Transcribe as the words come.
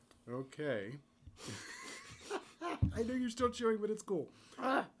Okay. I know you're still chewing, but it's cool.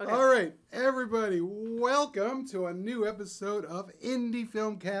 Okay. All right, everybody, welcome to a new episode of Indie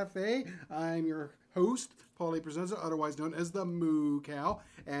Film Cafe. I'm your host, Paul A. Presenza, otherwise known as the Moo Cow,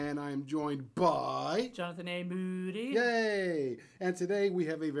 and I'm joined by... Jonathan A. Moody. Yay! And today we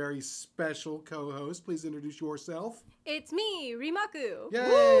have a very special co-host. Please introduce yourself. It's me, Rimaku. Yay!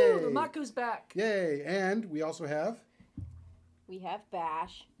 Woo! Maku's back. Yay! And we also have... We have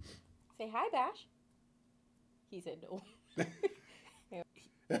Bash. Say hi, Bash. He said no.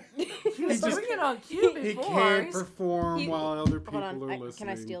 He was doing it on cue He before. can't perform while other people Hold on. are listening. Can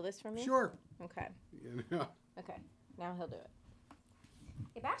I steal this from you? Sure. Okay. You know. Okay. Now he'll do it.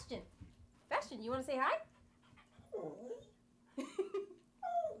 Hey, Bastion. Bastion, you want to say hi?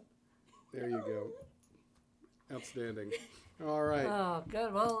 There you go. Outstanding. All right. Oh,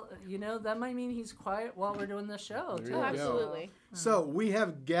 good. Well, that might mean he's quiet while we're doing the show, There too. you go. Absolutely. So we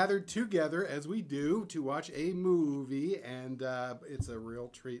have gathered together, as we do, to watch a movie, and it's a real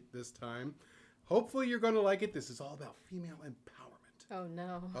treat this time. Hopefully you're going to like it. This is all about female empowerment. Oh,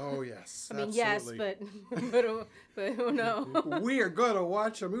 no. Oh, yes. I mean, absolutely. yes, but oh, no. We are going to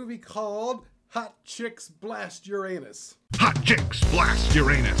watch a movie called Hot Chicks Blast Uranus. Hot Chicks Blast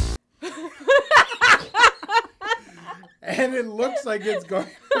Uranus. And it looks like it's going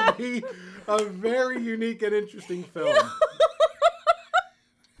to be a very unique and interesting film.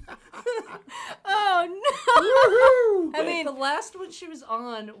 Oh, no. I mean, the last one she was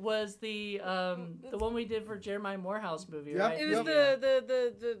on was the one we did for Jeremiah Morehouse movie, Yep. right? it was Yep.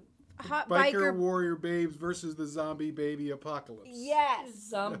 the hot Biker biker. warrior babes versus the zombie baby apocalypse.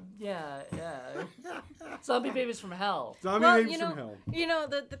 Yes. Yeah. Zombie Babies from Hell. Zombie Well, babes from hell.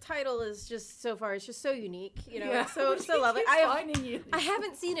 The title is just so far. It's just so unique. Yeah. So lovely. Keeps finding you. I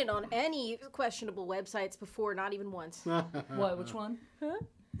haven't seen it on any questionable websites before, not even once. What? Which one? Huh?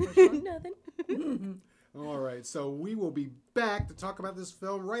 Which one? Nothing. All right, so we will be back to talk about this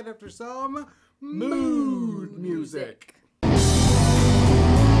film right after some mood music.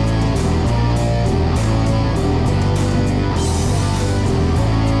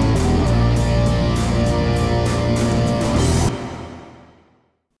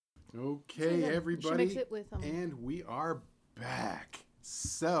 Okay, everybody, mix it with, and we are back.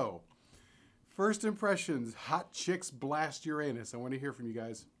 So, first impressions, Hot Chicks Blast Uranus. I want to hear from you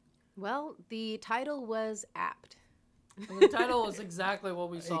guys. Well, the title was apt. The title was exactly what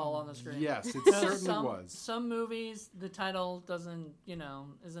we saw on the screen. Yes, it You know, certainly was. Some movies, the title doesn't,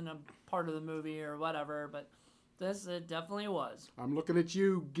 isn't a part of the movie or whatever, but this, it definitely was. I'm looking at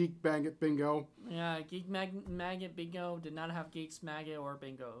you, Geek Bang It Bingo. Yeah, Geek Maggot Bingo did not have Geeks Maggot or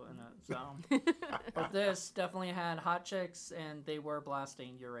Bingo in it, so. But this definitely had hot chicks, and they were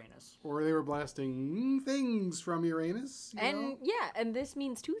blasting Uranus. Or they were blasting things from Uranus. you know? And this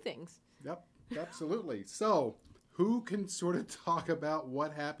means two things. Yep, absolutely. So, who can sort of talk about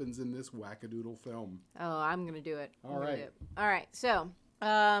what happens in this wackadoodle film? Oh, I'm going to do it. All right. All right. So,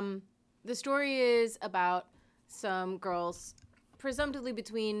 the story is about some girls, presumptively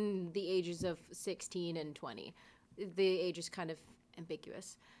between the ages of 16 and 20. The age is kind of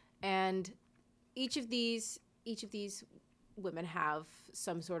ambiguous. And each of these women have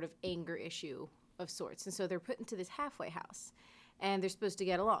some sort of anger issue of sorts. And so they're put into this halfway house. And they're supposed to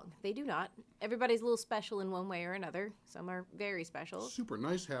get along. They do not. Everybody's a little special in one way or another. Some are very special. Super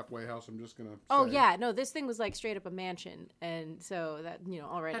nice halfway house, I'm just going to say. Oh, yeah. No, this thing was like straight up a mansion. And so that,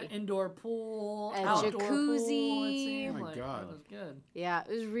 already. Had indoor pool, A outdoor jacuzzi. Pool, it seemed Oh my like. God. It was good. Yeah,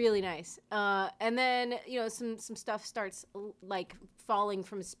 it was really nice. And then, some stuff starts like falling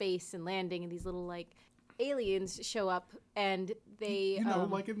from space and landing, and these little like aliens show up, and they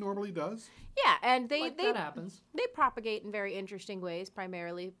like it normally does. yeah, and they That happens. they propagate in very interesting ways,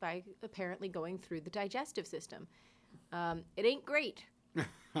 primarily by apparently going through the digestive system. It ain't great.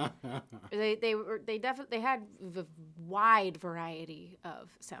 They had a wide variety of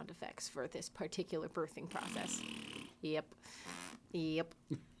sound effects for this particular birthing process. Yep.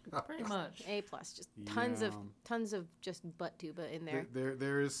 Pretty much. A+, just tons of just butt tuba in there.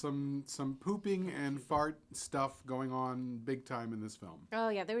 There is some pooping and fart stuff going on big time in this film. Oh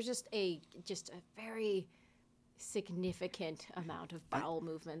yeah, there was just a very significant amount of bowel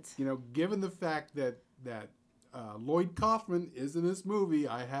movements. Given the fact that Lloyd Kaufman is in this movie,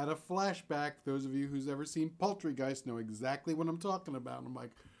 I had a flashback. Those of you who's ever seen Poultrygeist know exactly what I'm talking about. I'm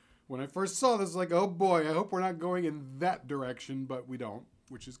like, when I first saw this, like, oh boy, I hope we're not going in that direction, but we don't,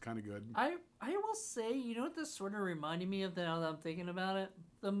 which is kind of good. I will say, you know what this sort of reminded me of now that I'm thinking about it?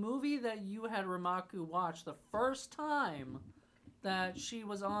 The movie that you had Rimaku watch the first time that she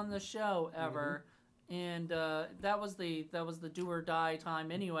was on the show ever, and that was the do or die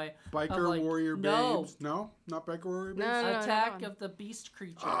time anyway. Biker like, Warrior no. Babes. No, not Biker Warrior Babes. No. Attack of the Beast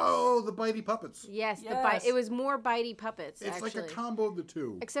Creatures. Oh, the bitey puppets. Yes, Yes. it was more bitey puppets. It's actually. like a combo of the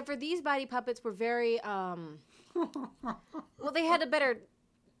two. Except for these bitey puppets were very well, they had a better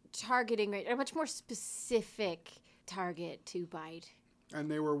targeting rate, a much more specific target to bite. And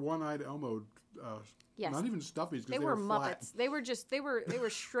they were one-eyed Elmo. Yes. Not even stuffies because They they were flat. Muppets. They were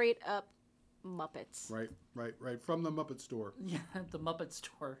straight up Muppets. Right. From the Muppet store. Yeah, the Muppet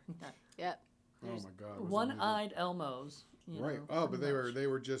Store. Yep. Oh my God. it was amazing. One-eyed Elmos. you Right. know, Oh, but pretty much. they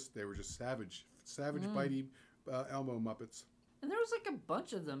were just savage, bitey Elmo Muppets. And there was like a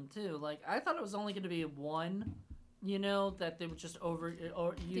bunch of them too. Like I thought it was only going to be one, that they would just use over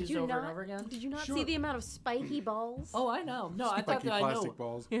and over again. Did you not Sure. see the amount of spiky balls? Oh, I know. No, I thought Spiky that plastic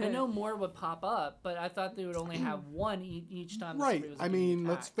balls. I know more would pop up, but I thought they would only have one each time. that Right. somebody was I getting mean,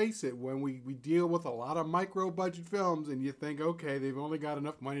 let's attacked. face it. When we deal with a lot of micro-budget films, and you think, okay, they've only got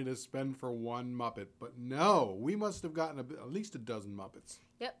enough money to spend for one Muppet, but no, we must have gotten at least a dozen Muppets.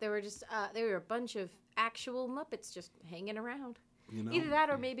 Yep, they were just they were a bunch of actual Muppets just hanging around. You know. Either that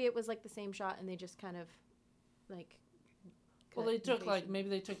or maybe it was like the same shot and they just kind of like Well, cut they and took pasted. maybe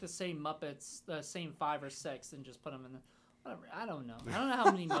they took the same Muppets, the same 5 or 6, and just put them in the. Whatever. I don't know. I don't know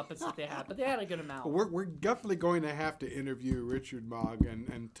how many Muppets that they had, but they had a good amount. We're definitely going to have to interview Richard Mogg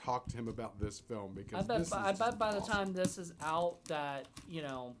and talk to him about this film because I bet by the awesome. time this is out that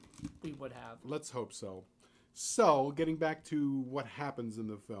we would have. Let's hope so. So, getting back to what happens in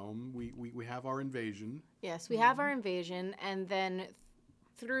the film, we have our invasion. Yes, we have our invasion, and then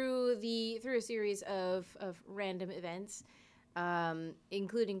through a series of random events,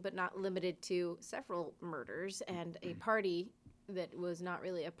 including but not limited to several murders and a party that was not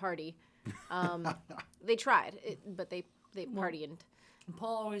really a party. They tried, but they partied. And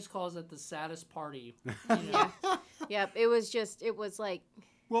Paul always calls it the saddest party. Yep, it was like.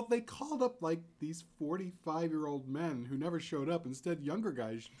 Well, they called up like these 45-year-old men who never showed up. Instead, younger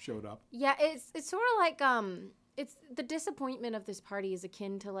guys showed up. Yeah, it's sort of like it's the disappointment of this party is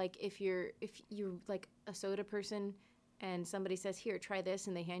akin to like if you're like a soda person and somebody says, "Here, try this,"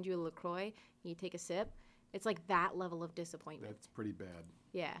 and they hand you a LaCroix and you take a sip. It's like that level of disappointment. That's pretty bad.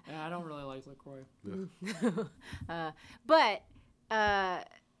 Yeah. Yeah, I don't really like LaCroix. But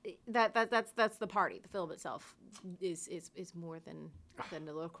that's the party. The film itself is more than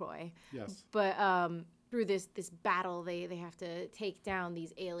the LaCroix. Yes. But through this battle, they have to take down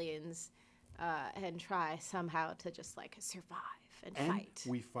these aliens and try somehow to just like survive and fight.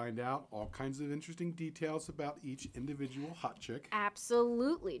 We find out all kinds of interesting details about each individual hot chick.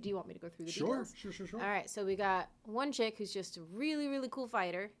 Absolutely. Do you want me to go through the details? Sure. All right. So we got one chick who's just a really, really cool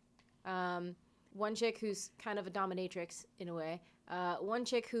fighter. One chick who's kind of a dominatrix in a way. One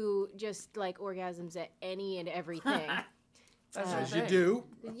chick who just like orgasms at any and everything. That's Uh, the As you thing. do.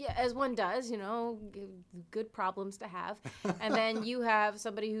 Yeah, as one does, good problems to have. And then you have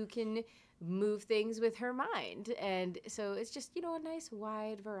somebody who can move things with her mind. And so it's just, a nice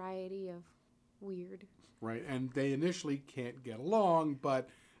wide variety of weird. Right. And they initially can't get along, but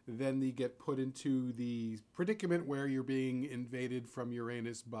then they get put into the predicament where you're being invaded from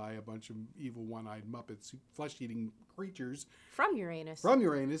Uranus by a bunch of evil one-eyed Muppets, flesh-eating creatures From Uranus. from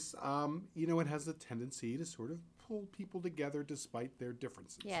Uranus. It has a tendency to sort of pull people together despite their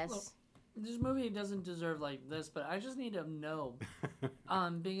differences. Yes. Well, this movie doesn't deserve like this, but I just need to know,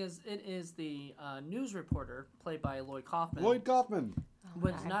 because it is the news reporter played by Lloyd Kaufman, Lloyd Kaufman.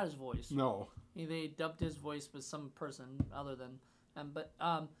 which is not his voice. No. They dubbed his voice with some person other than, but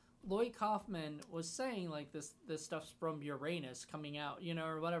Lloyd Kaufman was saying like this stuff's from Uranus coming out,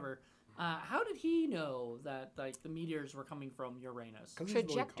 or whatever. How did he know that like the meteors were coming from Uranus? 'Cause he's Lloyd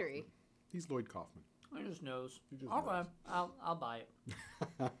Trajectory. Kaufman. He's Lloyd Kaufman. He just knows. He just Okay, knows. I'll buy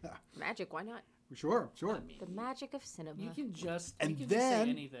it. Magic, why not? Sure. I mean, The magic of cinema. you can just And you can then just say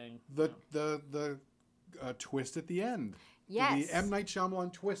anything. The twist at the end. Yes. The M. Night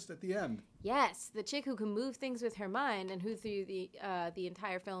Shyamalan twist at the end. Yes, the chick who can move things with her mind and who through the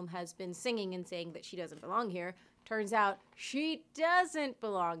entire film has been singing and saying that she doesn't belong here. Turns out she doesn't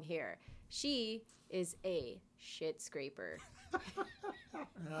belong here. She is a shit scraper.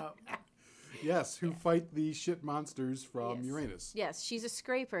 Yes, who fight the shit monsters from Yes. Uranus. Yes, she's a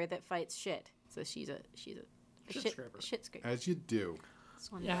scraper that fights shit. So she's a Shit shit scraper. Shit scraper. As you do.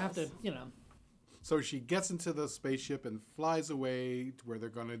 This one Yeah, I have to, does. So she gets into the spaceship and flies away to where they're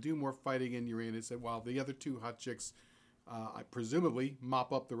going to do more fighting in Uranus, and while the other two hot chicks, presumably,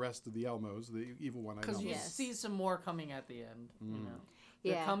 mop up the rest of the Elmos, the evil one-eyed because you Elmos. Yes. see some more coming at the end. Mm.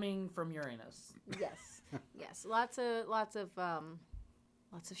 They're Yeah. coming from Uranus. Yes. Yes. Lots of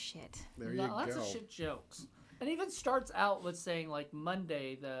Lots of shit. There you Lots go. of shit jokes. And even starts out with saying like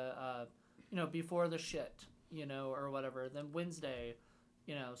Monday, before the shit, or whatever. Then Wednesday,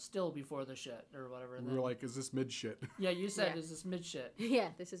 still before the shit or whatever. And We were like, is this mid shit? yeah, you said, Yeah. is this mid shit? Yeah,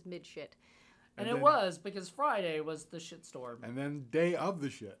 this is mid shit. And And it then- was, because Friday was the shit storm. And then day of the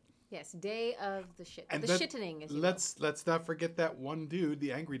shit. Yes, day of the shit. And the then shittening, as you will. let's not forget that one dude,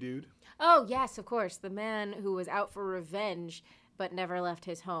 the angry dude. Oh, yes, of course. The man who was out for revenge but never left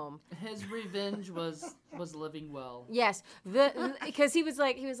his home. His revenge was living well. Yes, because he was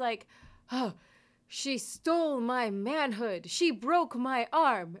like, oh, she stole my manhood. She broke my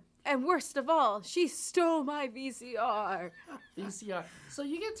arm. And worst of all, she stole my VCR. VCR. So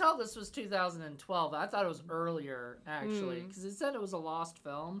you can tell this was 2012. I thought it was earlier, actually, because it said it was a lost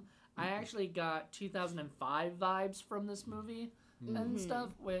film. I actually got 2005 vibes from this movie and stuff,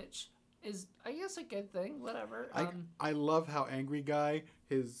 which is, I guess, a good thing. Whatever. I love how Angry Guy,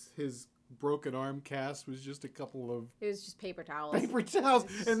 his broken arm cast was just a couple of It was just paper towels. paper towels.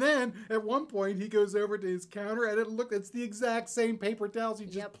 And then at one point he goes over to his counter and it's the exact same paper towels he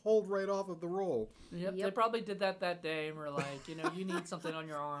just Yep. pulled right off of the roll. Yep, they Yep. probably did that day and were like, you need something on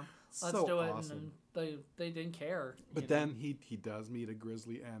your arm. Let's So do it. awesome. And they didn't care. But then he does meet a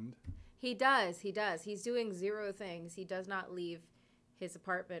grisly end. He does. He's doing zero things. He does not leave his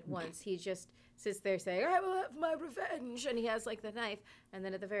apartment once. He just sits there saying, I will have my revenge. And he has like the knife. And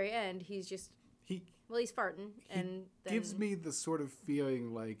then at the very end, he's just, He he's farting. And then, gives me the sort of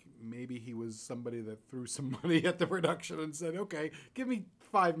feeling like maybe he was somebody that threw some money at the production and said, okay, give me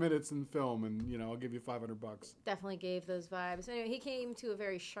 5 minutes in film and, I'll give you $500. definitely gave those vibes. Anyway, he came to a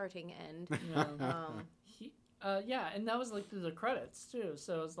very sharting end. Yeah, and that was like through the credits too.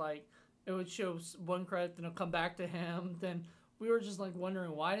 So it's like it would show one credit, then it'll come back to him. Then we were just like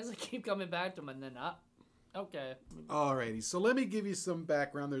wondering, why does it keep coming back to him? And then okay. Alrighty, so let me give you some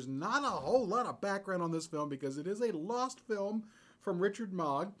background. There's not a whole lot of background on this film because it is a lost film from Richard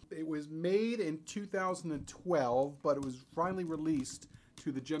Mogg. It was made in 2012, but it was finally released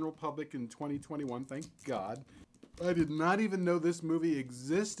to the general public in 2021, thank God. I did not even know this movie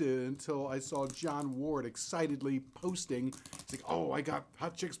existed until I saw John Ward excitedly posting. He's like, oh, I got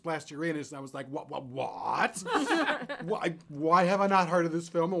Hot Chicks Blast Uranus. And I was like, what? Why have I not heard of this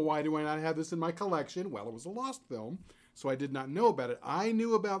film, and why do I not have this in my collection? Well, it was a lost film, so I did not know about it. I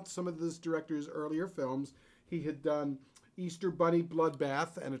knew about some of this director's earlier films. He had done Easter Bunny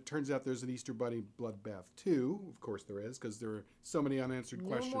Bloodbath, and it turns out there's an Easter Bunny Bloodbath 2. Of course there is, because there are so many unanswered No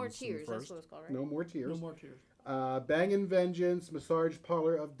questions. More in the Tears, that's first. what it's called, right? No More Tears. No more tears. Bang & Vengeance, Massage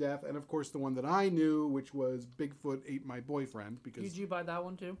Parlor of Death, and of course the one that I knew, which was Bigfoot Ate My Boyfriend, because Did you buy that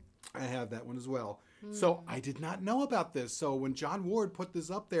one too? I have that one as well. So I did not know about this. So when John Ward put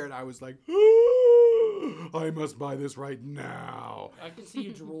this up there, and I was like, I must buy this right now. I can see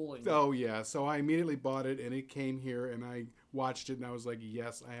you drooling. Oh yeah, so I immediately bought it, and it came here, and I watched it, and I was like,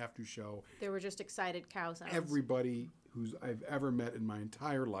 yes, I have to show There were just excited cow sounds. everybody who's I've ever met in my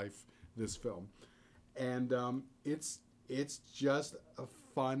entire life this film. And it's just a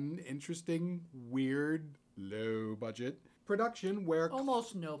fun, interesting, weird, low budget production where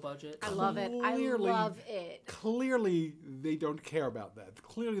Almost no budget. I love it. I Clearly- love it. clearly they don't care about that.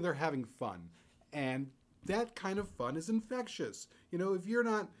 Clearly they're having fun. And that kind of fun is infectious. If you're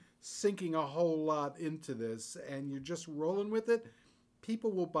not sinking a whole lot into this and you're just rolling with it,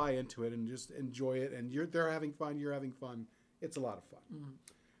 people will buy into it and just enjoy it. And they're having fun, you're having fun. It's a lot of fun.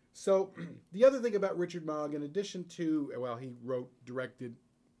 So the other thing about Richard Mogg, in addition to, he wrote, directed,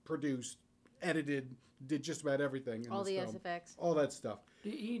 produced, edited, did just about everything in All this the film. SFX. All that stuff.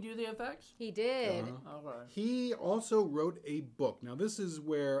 Did he do the effects? He did. Uh-huh. Okay. He also wrote a book. Now, this is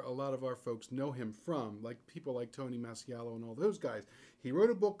where a lot of our folks know him from, like people like Tony Masiello and all those guys. He wrote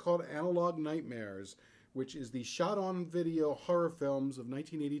a book called Analog Nightmares, which is the shot-on-video horror films of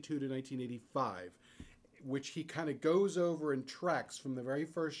 1982 to 1985, which he kind of goes over and tracks from the very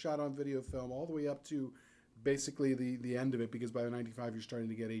first shot-on-video film all the way up to basically the end of it, because by the 95 you're starting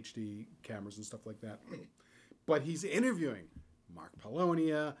to get HD cameras and stuff like that. But he's interviewing Mark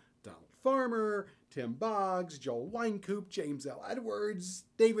Polonia, Donald Farmer, Tim Boggs, Joel Wynkoop, James L. Edwards,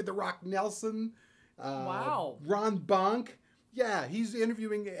 David the Rock Nelson, Wow. Ron Bonk. Yeah, he's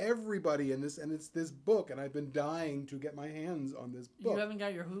interviewing everybody in this, and it's this book, and I've been dying to get my hands on this book. You haven't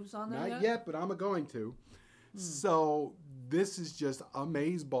got your hooves on there Not yet, but I'm going to. So this is just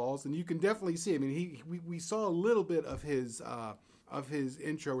amazeballs, and you can definitely see. I mean, we saw a little bit of his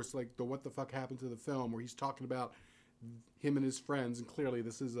intro. It's like the what the fuck happened to the film, where he's talking about him and his friends, and clearly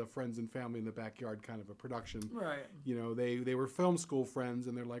this is a friends and family in the backyard kind of a production. Right. They were film school friends,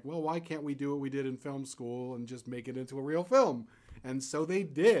 and they're like, well, why can't we do what we did in film school and just make it into a real film? And so they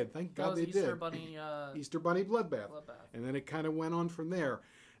did. Thank That God was they Easter did. Bunny. Easter Bunny Bloodbath. Bloodbath. And then it kind of went on from there.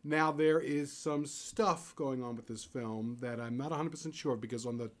 Now, there is some stuff going on with this film that I'm not 100% sure of, because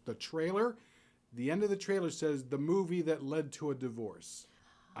on the trailer, the end of the trailer says the movie that led to a divorce.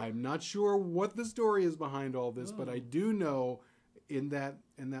 I'm not sure what the story is behind all this, but I do know in that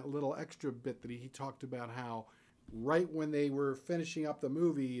little extra bit that he talked about how right when they were finishing up the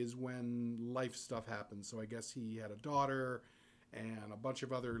movie is when life stuff happened. So I guess he had a daughter and a bunch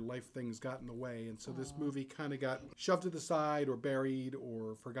of other life things got in the way. And so this movie kind of got shoved to the side or buried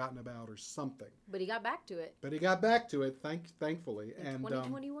or forgotten about or something. But he got back to it But he got back to it, thankfully. in And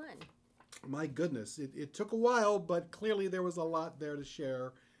 2021. my goodness, it took a while, but clearly there was a lot there to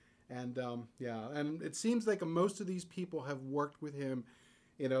share. And and it seems like most of these people have worked with him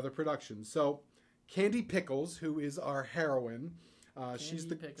in other productions. So Candy Pickles, who is our heroine, she's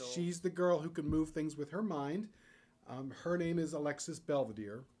the girl who can move things with her mind. Her name is Alexis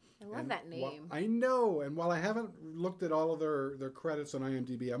Belvedere. I love that name. I know. And while I haven't looked at all of their credits on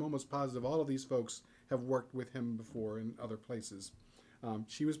IMDb, I'm almost positive all of these folks have worked with him before in other places.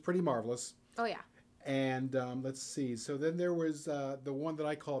 She was pretty marvelous. Oh, yeah. And let's see. So then there was the one that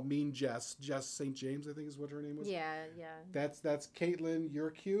I call Mean Jess. Jess St. James, I think is what her name was. Yeah. That's Caitlin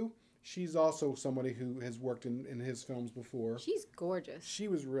Urquhart. She's also somebody who has worked in his films before. She's gorgeous. She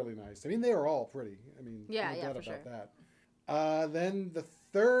was really nice. I mean, they were all pretty. I mean, no doubt for about sure. that. Then the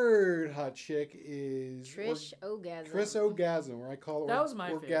third hot chick is Trish Orgasm. Chris Orgasm, or I call her That was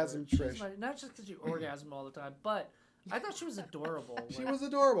my Orgasm favorite. Trish. Not just because you orgasm all the time, but I thought she was adorable. She was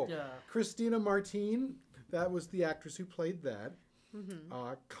adorable. Yeah. Christina Martin, that was the actress who played that.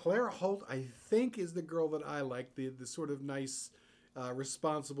 Claire Holt, I think, is the girl that I like, the sort of nice,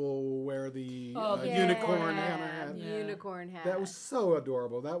 responsible, wear the unicorn hat. Yeah. Unicorn hat. That was so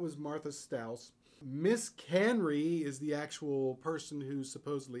adorable. That was Martha Stouse. Miss Canry is the actual person who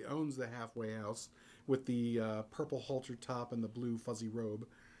supposedly owns the halfway house with the purple halter top and the blue fuzzy robe.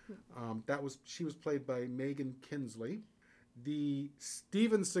 She was played by Megan Kinsley. The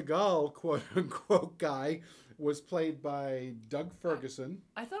Steven Seagal quote unquote guy was played by Doug Ferguson.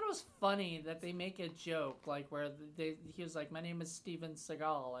 I thought it was funny that they make a joke like where he was like, "My name is Steven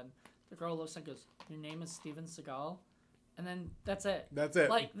Seagal," and the girl looks and goes, "Your name is Steven Seagal," and then that's it. That's it.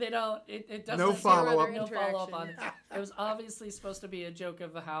 Like they don't. It doesn't. No follow-up. No follow up on it. It was obviously supposed to be a joke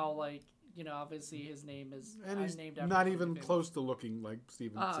of how obviously his name is And he's named after not something even famous. close to looking like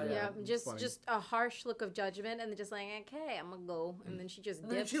Steven Seagal. Yeah, It's funny. just a harsh look of judgment, and just like, okay, I'm gonna go, and then she just And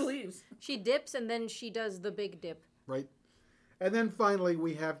then dips. she leaves. She dips, and then she does the big dip. Right. And then finally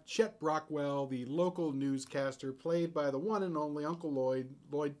we have Chet Brockwell, the local newscaster, played by the one and only Uncle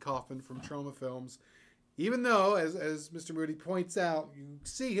Lloyd Kaufman from Troma Films. Even though, as Mr. Moody points out, you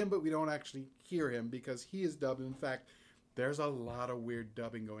see him, but we don't actually hear him because he is dubbed. In fact, there's a lot of weird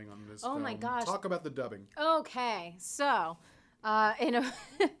dubbing going on in this film. Oh my gosh. Talk about the dubbing. Okay, so,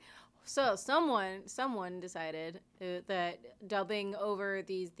 so someone decided that dubbing over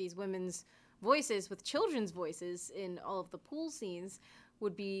these women's voices with children's voices in all of the pool scenes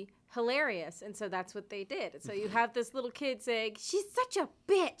would be hilarious, and so that's what they did. And so you have this little kid saying, "She's such a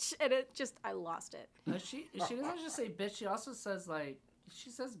bitch," and I lost it. She doesn't just say bitch. She also says she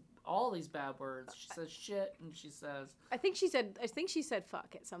says all these bad words. She says shit, and she says I think she said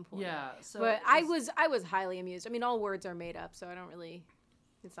fuck at some point. yeah. So But I was highly amused. I mean, all words are made up, so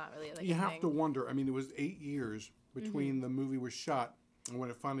it's not really like You a have thing. to wonder. I mean, it was 8 years between the movie was shot and when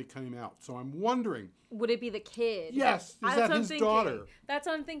it finally came out. So I'm wondering. Would it be the kid? Yes, is That's that what I'm his thinking. daughter? That's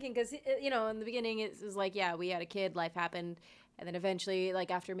what I'm thinking, because in the beginning it was like, yeah, we had a kid, life happened, and then eventually,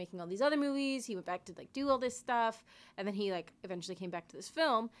 like, after making all these other movies, he went back to like do all this stuff, and then he like eventually came back to this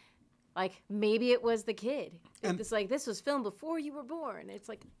film. Like, maybe it was the kid. And- It's like, this was filmed before you were born. It's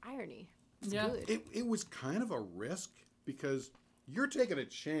like irony. It's Yeah. good. It was kind of a risk because you're taking a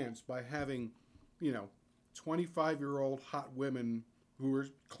chance by having, 25-year-old hot women who are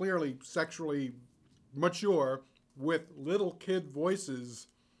clearly sexually mature with little kid voices.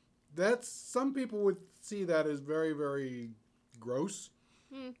 Some people would see that as very, very gross.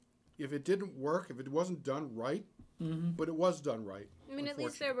 If it didn't work, if it wasn't done right, but it was done right. I mean, at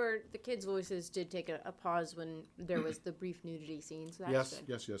least the kids' voices did take a pause when there was the brief nudity scene, so that's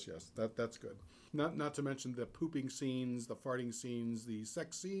good. Yes. That's good. Not to mention the pooping scenes, the farting scenes, the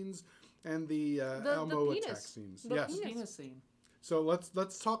sex scenes, and the Elmo penis. attack scenes. The Yes. penis. penis scene. So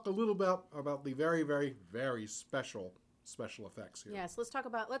let's talk a little about the very, very, very special effects here. Yes, let's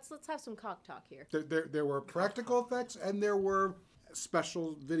have some cock talk here. There were practical effects and there were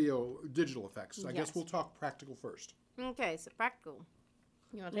special digital effects. I guess Yes. we'll talk practical first. Okay, so practical.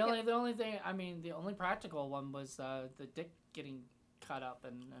 You want to The take only, it? the only thing, I mean, the only practical one was the dick getting cut up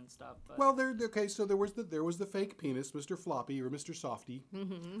and stuff. But Well, okay. So there was the fake penis, Mr. Floppy or Mr. Softy,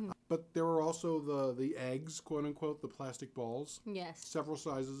 but there were also the eggs, quote unquote, the plastic balls, Yes. several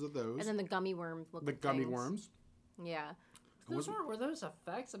sizes of those. And then the gummy worm looking The gummy things. worms. Yeah. were those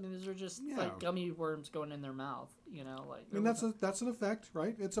effects? I mean, those are just Yeah. like gummy worms going in their mouth. You know, like. I mean, that's an effect,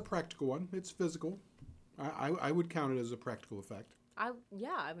 right? It's a practical one. It's physical. I would count it as a practical effect. I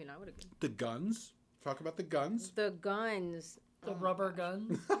mean, I would agree. The guns. Talk about the guns. The guns. the rubber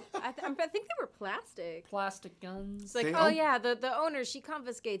guns, I think they were plastic. plastic guns. It's like, They- oh yeah, the owner, she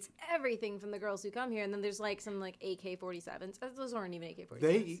confiscates everything from the girls who come here, and then there's like some like AK-47s. Those aren't even AK-47s.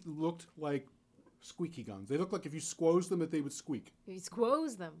 They looked like squeaky guns. They looked like if you squoze them, that they would squeak. You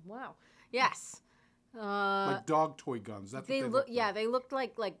squoze them. Wow. Yes. Like dog toy guns. That's They what they look. looked Yeah, like. they looked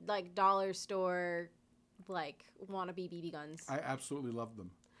like dollar store, like wannabe BB guns. I absolutely loved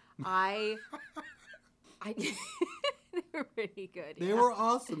them. I they were pretty good. They yeah. were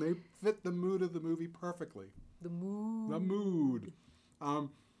awesome. They fit the mood of the movie perfectly. the mood. The mood.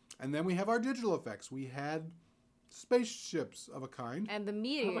 And then we have our digital effects. We had spaceships of a kind. And the Of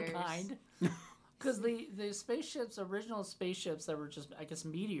meteors. a kind. Because the spaceships, original spaceships that were just, I guess,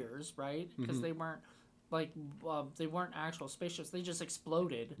 meteors, right? Because they weren't like they weren't actual spaceships. They just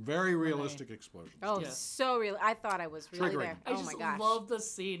exploded. Very realistic explosions. Oh, Yes. so real. I thought I was really Triggering. there. I Oh just my gosh. love the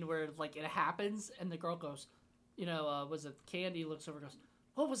scene where like it happens and the girl goes, you know, was it Candy looks over and goes,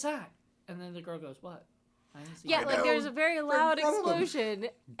 what was that? And then the girl goes, what? I didn't see Yeah, that." like know. there's a very in loud front of 'em. explosion,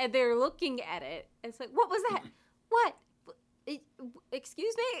 and they're looking at it. It's like, what was that? What?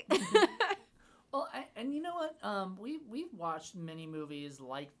 Excuse me? Well, and you know what? We've watched many movies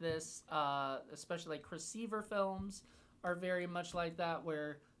like this, especially like Chris Seaver films are very much like that,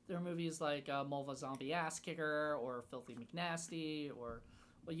 where there are movies like Mulva Zombie Ass Kicker or Filthy McNasty, or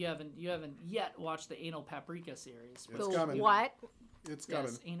well, you haven't yet watched the Anal Paprika series. It's The coming. what? It's coming.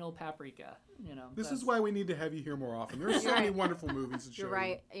 Yes, Anal Paprika. You know, This is that's- why we need to have you here more often. There's so You're many right. wonderful movies to show You're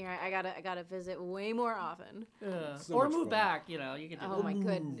right. You're right. I gotta visit way more often. So or much move fun. back. You know, you can do Oh that. my move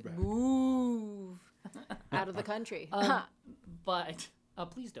goodness. back. Move out of the country. But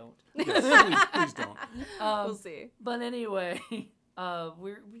please don't. Yes, please don't. We'll see. But anyway,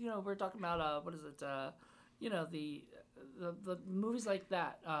 we're talking about what is it? The movies like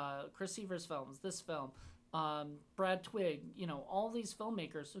that. Chris Seaver's films, this film, Brad Twigg. You know, all these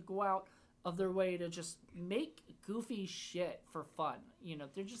filmmakers who go out of their way to just make goofy shit for fun. You know,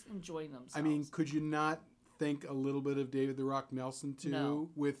 they're just enjoying themselves. I mean, could you not think a little bit of David the Rock Nelson too? No.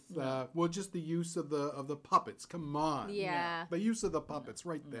 With just the use of the puppets. Come on. Yeah. The use of the puppets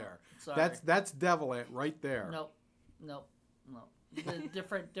right there. Sorry. That's Devil Ant right there. Nope. The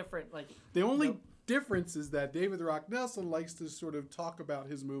different like. The only difference is that David the Rock Nelson likes to sort of talk about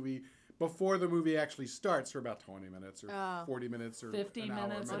his movie before the movie actually starts for about 20 minutes or 40 minutes or 50 an hour,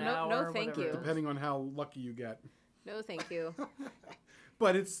 minutes, maybe, an hour, no, thank whatever you. it is. depending on how lucky you get. No, thank you.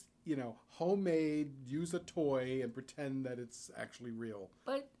 But it's, homemade, use a toy and pretend that it's actually real.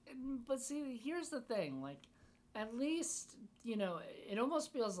 But see, here's the thing. Like, at least it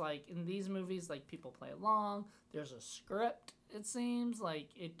almost feels like in these movies, like people play along. There's a script. It seems like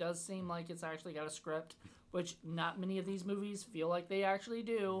it does seem like it's actually got a script, which not many of these movies feel like they actually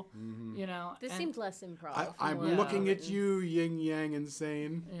do. You know, This and- seemed less improv. I'm from what looking I've at written. you, yin yang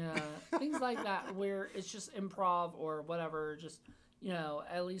insane. Yeah, things like that where it's just improv or whatever. Just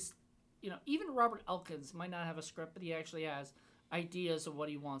at least even Robert Elkins might not have a script, but he actually has ideas of what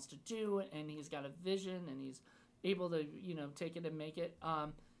he wants to do, and he's got a vision, and he's able to take it and make it.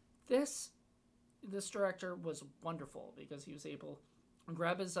 This director was wonderful because he was able to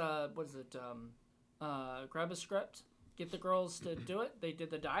grab his grab his script, get the girls to do it. They did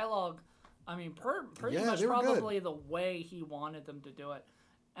the dialogue. I mean, pretty Yeah, much they were good. probably the way he wanted them to do it.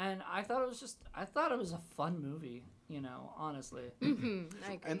 And I thought it was a fun movie, honestly. I agree.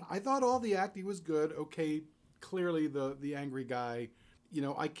 And I thought all the acting was good. Okay, clearly the angry guy,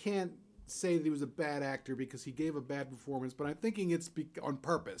 I can't say that he was a bad actor because he gave a bad performance, but I'm thinking it's on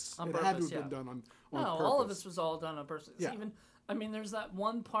purpose. On It had to purpose, have been done on No, purpose. all of this was all done on purpose. It's Yeah. even, I mean, there's that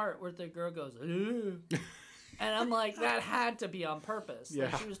one part where the girl goes, "Ugh." And I'm like, that had to be on purpose.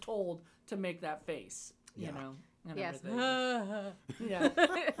 Like, Yeah. she was told to make that face, you Yeah. know. And Yes. everything. Yeah.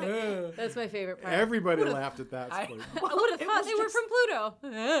 That's my favorite part. Everybody laughed at that. I, point. I would have it thought was they were just- from Pluto.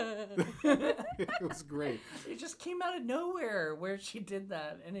 It was great. It just came out of nowhere where she did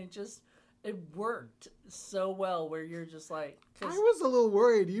that, and it just it worked so well where you're just like, I 'cause was a little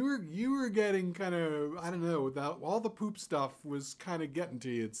worried. You were getting kind of, I don't know, without all the poop stuff was kind of getting to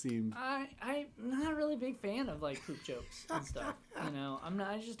you. It seemed. I'm not really a big fan of like poop jokes and stuff. You know, I'm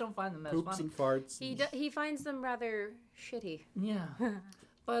not. I just don't find them as Poops funny. and farts. He finds them rather shitty. Yeah,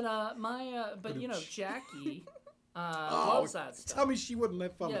 but but you know, Jackie Oh, loves that stuff. tell me she wouldn't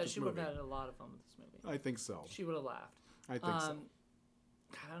let fun Yeah, with this she would movie. have had a lot of fun with this movie. I think so. She would have laughed. I think so.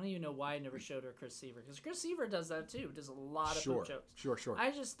 I don't even know why I never showed her Chris Seaver, because Chris Seaver does that too. Does a lot of Sure, poop jokes. sure.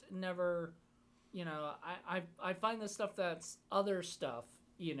 I just never, you know, I find the stuff that's other stuff,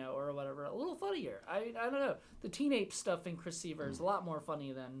 you know, or whatever, a little funnier. I don't know. The Teen Ape stuff in Chris Seaver is a lot more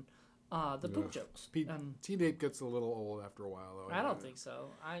funny than the poop Ugh. jokes. Teen Ape gets a little old after a while, though. I don't think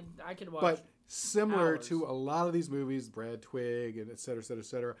so. I could watch. But similar hours. to a lot of these movies, Brad Twigg and et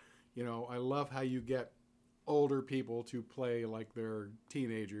cetera, you know, I love how you get older people to play like they're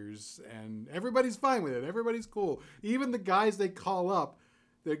teenagers, and everybody's fine with it. Everybody's cool. Even the guys they call up,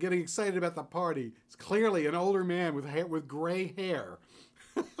 they're getting excited about the party. It's clearly an older man with gray hair.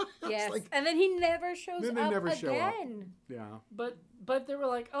 Yes, like- and then he never shows Then they up never again. show up. Yeah. But they were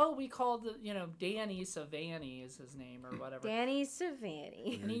like, oh, we called it, you know, Danny Savani is his name or whatever. Danny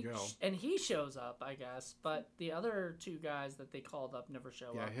Savani. There you go. And he shows up, I guess, but the other two guys that they called up never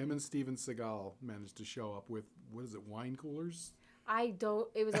show Yeah, up. him and Steven Seagal managed to show up with, what is it, wine coolers?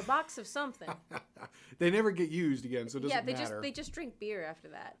 It was a box of something. They never get used again, so it doesn't Yeah, matter. they just drink beer after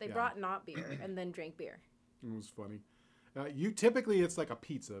that. They Yeah. brought not beer and then drank beer. It was funny. You typically it's like a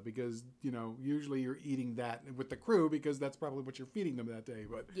pizza because you know usually you're eating that with the crew because that's probably what you're feeding them that day.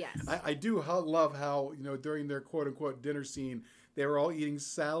 But Yes. I do love how you know during their quote unquote dinner scene they were all eating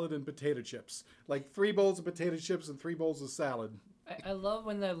salad and potato chips, like 3 bowls of potato chips and 3 bowls of salad. I love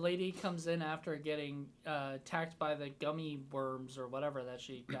when the lady comes in after getting attacked by the gummy worms or whatever that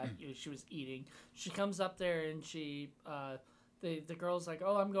she was eating. She comes up there and she the girl's like,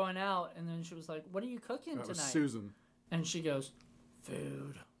 oh, I'm going out, and then she was like, what are you cooking That was tonight? Susan. And she goes,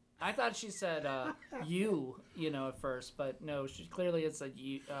 food. I thought she said you know, at first, but no, she clearly it's a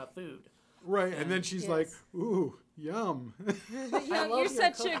food. Right, and then she's Yes. like, "Ooh, yum!" love You're your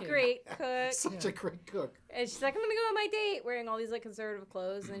such cooking. a great cook. Such a great cook. And she's like, I'm gonna go on my date wearing all these like conservative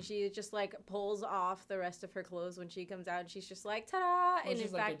clothes, and she just like pulls off the rest of her clothes when she comes out, and she's just like, ta-da! Well, and in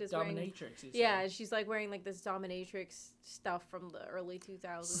she's like fact a is wearing dominatrix. You yeah, said. she's like wearing like this dominatrix stuff from the early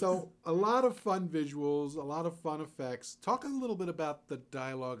 2000s. So a lot of fun visuals, a lot of fun effects. Talk a little bit about the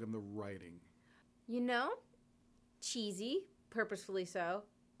dialogue and the writing. you know, cheesy, purposefully so,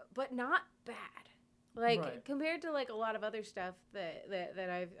 but not bad. Like Right. compared to like a lot of other stuff that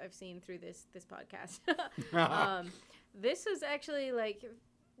I've seen through this podcast. This was actually like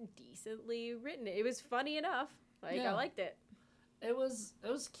decently written. It was funny enough. Like Yeah. I liked it. It was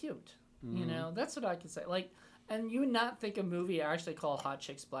cute. Mm-hmm. You know, that's what I can say. Like, and you would not think a movie actually called Hot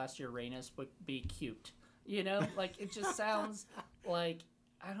Chicks Blast Uranus would be cute. You know, like it just sounds like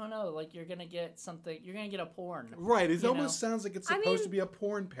I don't know, like you're gonna get something. You're gonna get a porn. Right, it You almost know? sounds like it's I supposed mean, to be a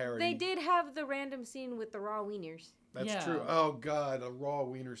porn parody. They did have the random scene with the raw wieners. That's Yeah. true. Oh God, a raw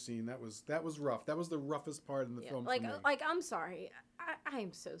wiener scene. That was rough. That was the roughest part in the Yeah. film Like for me. like I'm sorry.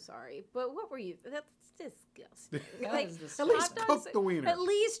 I'm so sorry. But what were you? That's disgusting. That Like, is At disgusting. least hot dogs- cook the wiener. At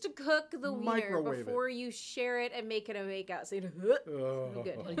least cook the wiener Microwave it. before you share it and make it a makeout scene. Ugh.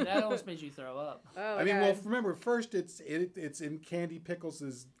 Good. Like that almost made you throw up. Oh, I mean, God. well, remember first it's in Candy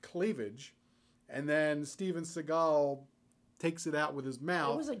Pickles' cleavage, and then Steven Seagal takes it out with his It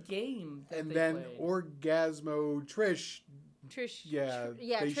mouth, was a game that and they then played. Orgasmo Trish. Trish. Yeah,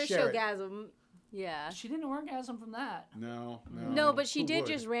 Yeah, they Trish share it. orgasm. Yeah. She didn't orgasm from that. No. No, but she Who did would?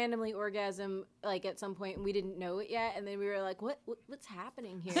 just randomly orgasm like at some point, and we didn't know it yet. And then we were like, "What's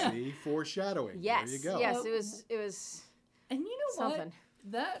happening here?" See, foreshadowing. Yes, There you go. yes, it was And you know something.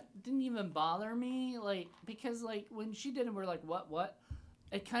 what? That didn't even bother me, like because like when she did it, we're like, what?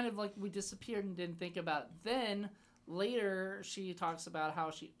 It kind of like we disappeared and didn't think about it. Then later she talks about how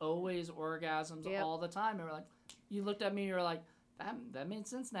she always orgasms Yep. all the time, and we're like, you looked at me, you were like, that made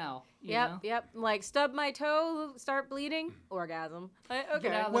sense now. You know? Yep. Like stub my toe, start bleeding, orgasm. Like, okay.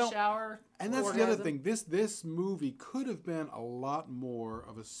 Get out of Well, the shower. And that's the other Orgasm. thing. This movie could have been a lot more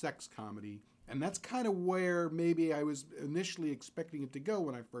of a sex comedy, and that's kind of where maybe I was initially expecting it to go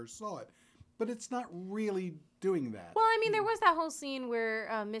when I first saw it. But it's not really doing that. Well, I mean, there was that whole scene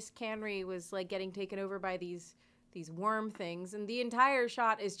where Miss Canry was like getting taken over by these worm things, and the entire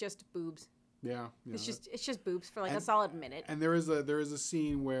shot is just boobs. Yeah. It's just boobs for like a And- solid minute. And there is a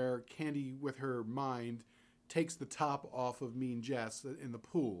scene where Candy, with her mind, takes the top off of Mean Jess in the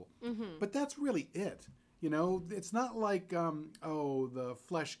pool. Mm-hmm. But that's really it. You know, it's not like, the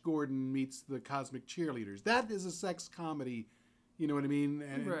Flesh Gordon meets the Cosmic Cheerleaders. That is a sex comedy, you know what I mean?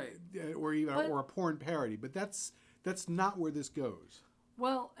 Right. Or even But- or a porn parody. But that's not where this goes.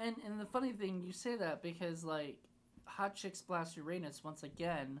 Well, and the funny thing, you say that because like Hot Chicks Blast Uranus once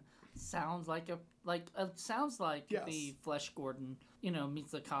again sounds like sounds like Yes. the Flesh Gordon,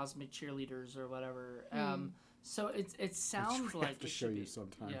 meets the Cosmic Cheerleaders or whatever. So it sounds we like have to it show should you be.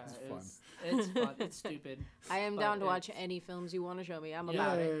 sometime. Yeah, It's fun. It's fun. It's stupid. I am But down to watch it's- any films you want to show me. I'm Yeah.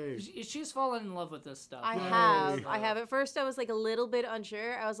 about it. Yay. She's fallen in love with this stuff. I Yay. have. I have. At first, I was like a little bit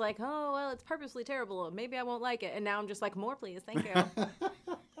unsure. I was like, oh, well, it's purposely terrible. Maybe I won't like it. And now I'm just like, more, please. Thank you.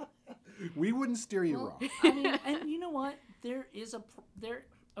 We wouldn't steer you Well, wrong. I mean, and you know what? There is there.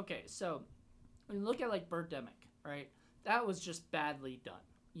 Okay, so when you look at like Birdemic, right? That was just badly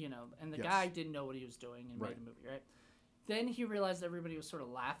done, and the Yes. guy didn't know what he was doing and Right. made a movie, right? Then he realized everybody was sort of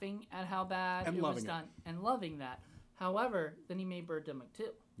laughing at how bad And it was loving it. done and loving that. However, then he made Birdemic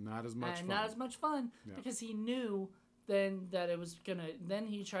 2. Not as much And fun. not as much fun Yeah. because he knew then that it was gonna. Then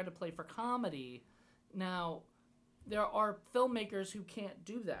he tried to play for comedy. Now, there are filmmakers who can't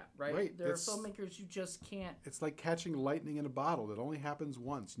do that, right? Right, There are it's- filmmakers who just can't. It's like catching lightning in a bottle. That only happens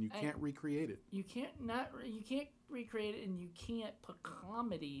once, and you And- can't recreate it. You can't recreate it, and you can't put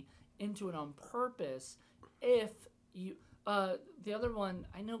comedy into it on purpose if you. The other one,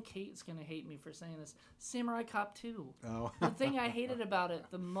 I know Kate's gonna hate me for saying this. Samurai Cop 2. Oh. The thing I hated about it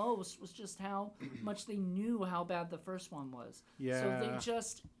the most was just how much they knew how bad the first one was. So Yeah. they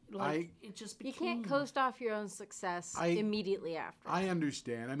just it just You became. can't coast off your own success I- immediately after. I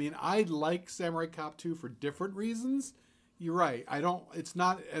understand. I mean, I like Samurai Cop 2 for different reasons. You're right. It's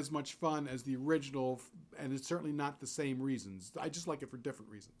not as much fun as the original, and it's certainly not the same reasons. I just like it for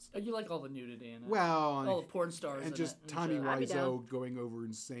different reasons. You like all the nudity in it. Well, all the porn stars and in just it Tommy shit. I'd be Wiseau going over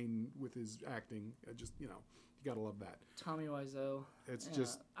insane with his acting. You gotta love that. Tommy Wiseau. It's Yeah.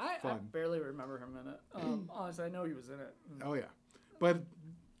 just I fun. barely remember him in it. Honestly, I know he was in it. Oh yeah, but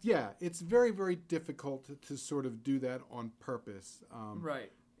yeah, it's very, very difficult to sort of do that on purpose.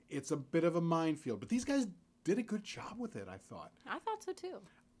 Right. It's a bit of a minefield, but these guys did a good job with it, I thought. I thought so too.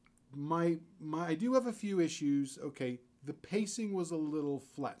 I do have a few issues. Okay, the pacing was a little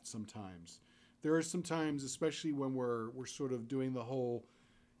flat sometimes. There are some times, especially when we're sort of doing the whole,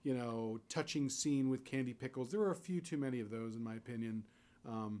 touching scene with Candy Pickles. There were a few too many of those, in my opinion.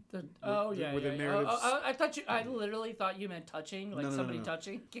 The narrative. I literally thought you meant touching, like No, somebody no.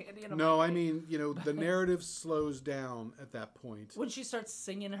 touching candy. And I'm No, like, I mean, the narrative slows down at that point. when she starts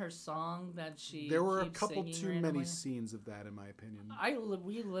singing her song that she There were a keeps couple singing too randomly. many scenes of that, in my opinion.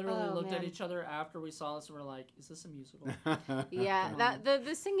 We literally Oh, looked at man. each other after we saw this and we're like, "Is this a musical?" Yeah, that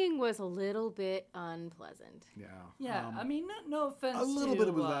the singing was a little bit unpleasant. Yeah. Yeah, I mean, no offense a little to bit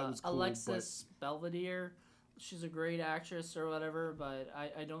of that was cool, Alexis Belvedere. She's a great actress or whatever, but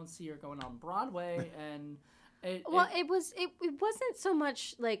I don't see her going on Broadway. And it wasn't so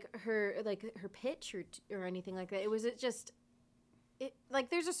much like her pitch or anything like that.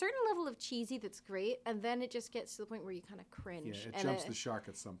 There's a certain level of cheesy that's great, and then it just gets to the point where you kind of cringe. Yeah, it and jumps the shark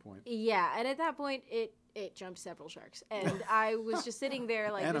at some point. Yeah, and at that point, it jumped several sharks, and I was just sitting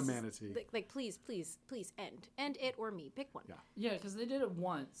there like, And a this is- manatee. like please, end it or me, pick one. Yeah. yeah, because they did it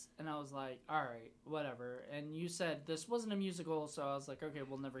once, and I was like, all right, whatever. And you said this wasn't a musical, so I was like, okay,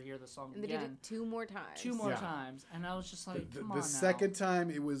 we'll never hear the song And they again. did it 2 more times. Two more Yeah. times, and I was just like, come on The now. second time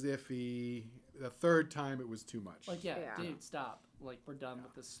it was iffy. The third time it was too much. Like, yeah, Yeah. dude, stop. Like, we're done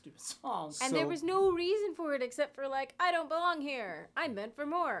with this stupid song. And So- there was no reason for it except for like, I don't belong here. I'm meant for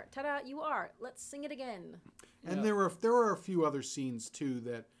more. Ta-da, you are. Let's sing it again. And Yeah. there were a few other scenes too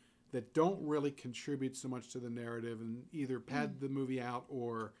that don't really contribute so much to the narrative and either pad the movie out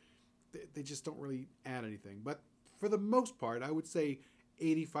or they just don't really add anything. But for the most part, I would say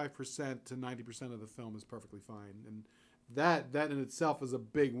 85% to 90% of the film is perfectly fine, and that in itself is a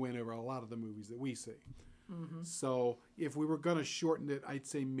big win over a lot of the movies that we see. So if we were going to shorten it, I'd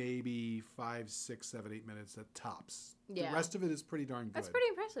say maybe 5, 6, 7, 8 minutes at tops. Yeah. The rest of it is pretty darn good. That's pretty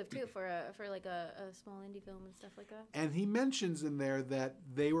impressive too for a small indie film and stuff like that. And he mentions in there that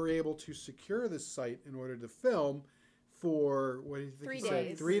they were able to secure this site in order to film for, what do you think 3 he said?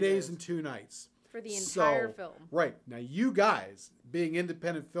 days. 3 days and 2 nights. For the entire So, film. Right. Now, you guys, being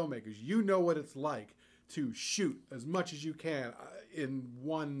independent filmmakers, you know what it's like to shoot as much as you can in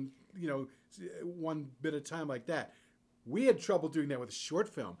one bit of time like that. We had trouble doing that with a short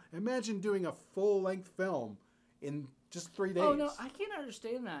film. Imagine doing a full-length film in just 3 days. Oh no, I can't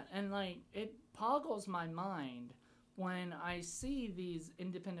understand that, and like it boggles my mind when I see these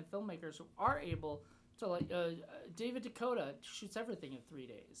independent filmmakers who are able So like David Dakota shoots everything in 3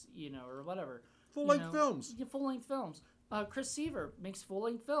 days, or whatever. Full-length films. Yeah, full-length films. Chris Seaver makes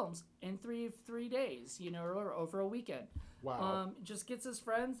full-length films in three days, or over a weekend. Wow. Just gets his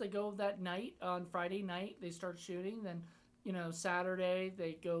friends. They go that night on Friday night. They start shooting. Then, Saturday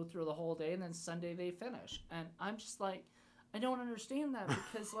they go through the whole day, and then Sunday they finish. And I'm just like, I don't understand that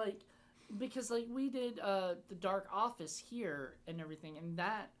because we did the Dark Office here and everything, and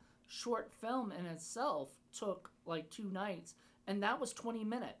that short film in itself took like 2 nights, and that was 20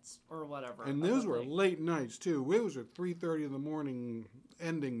 minutes or whatever. And those were late nights too. Those were 3:30 in the morning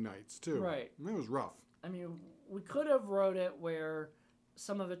ending nights too. Right. It was rough. I mean, we could have wrote it where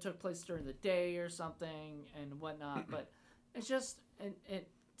some of it took place during the day or something and whatnot, but it's just it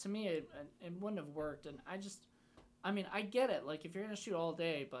to me it wouldn't have worked. And I get it. Like if you're gonna shoot all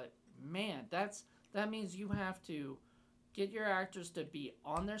day, but man, that means you have to get your actors to be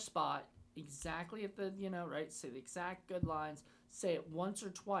on their spot exactly at the right, say the exact good lines, say it once or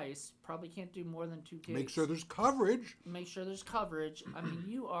twice. Probably can't do more than 2 takes. Make sure there's coverage. I mean,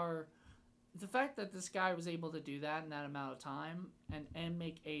 the fact that this guy was able to do that in that amount of time and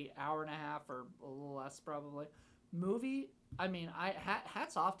make a hour and a half or a little less probably movie. I mean,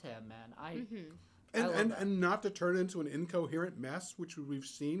 hats off to him, man. And not to turn it into an incoherent mess, which we've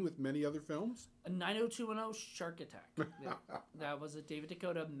seen with many other films. A 90210 Shark Attack. That was a David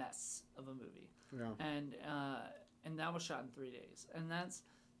Dakota mess of a movie. Yeah. And that was shot in 3 days. And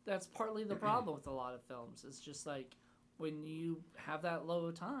that's partly the problem with a lot of films. It's just like when you have that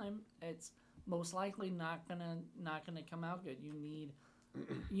low time, it's most likely not gonna come out good. You need,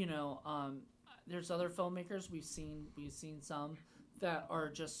 there's other filmmakers we've seen some that are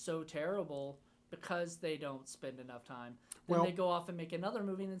just so terrible because they don't spend enough time. Then they go off and make another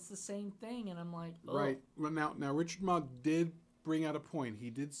movie and it's the same thing, and I'm like, oh. Right. Well, now Richard Mott did bring out a point. He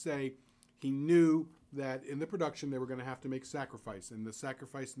did say he knew that in the production they were going to have to make sacrifice, and the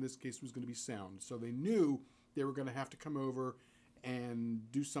sacrifice in this case was going to be sound. So they knew they were going to have to come over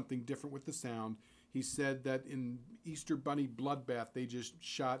and do something different with the sound. He said that in Easter Bunny Bloodbath, they just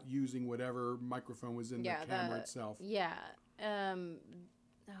shot using whatever microphone was in the camera itself. Yeah.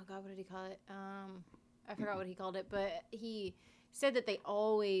 Oh God, what did he call it? I forgot what he called it, but he said that they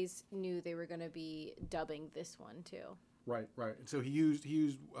always knew they were going to be dubbing this one too. Right. So he used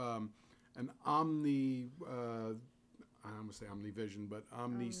an Omni, I almost say Omnivision, but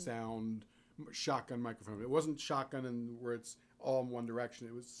Omni Sound shotgun microphone. It wasn't shotgun and where it's all in one direction.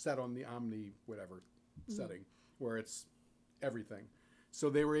 It was set on the Omni whatever setting where it's everything. So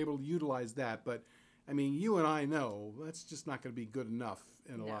they were able to utilize that, but I mean, you and I know that's just not going to be good enough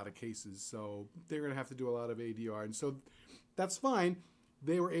in a lot of cases. So they're going to have to do a lot of ADR. And so that's fine.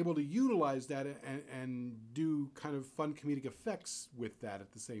 They were able to utilize that and do kind of fun comedic effects with that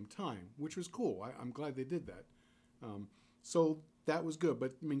at the same time, which was cool. I'm glad they did that. So that was good.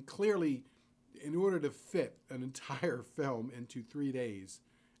 But, I mean, clearly, in order to fit an entire film into 3 days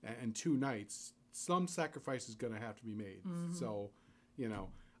and 2 nights, some sacrifice is going to have to be made. Mm-hmm. So,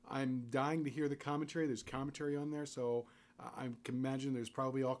 I'm dying to hear the commentary. There's commentary on there, so I can imagine there's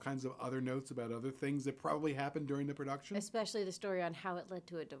probably all kinds of other notes about other things that probably happened during the production. Especially the story on how it led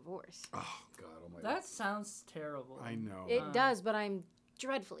to a divorce. Oh, God almighty. That sounds terrible. I know. It does, but I'm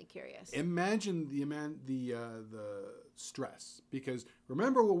dreadfully curious. Imagine the stress, because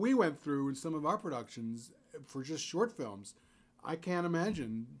remember what we went through in some of our productions for just short films. I can't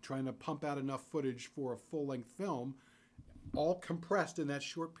imagine trying to pump out enough footage for a full-length film, all compressed in that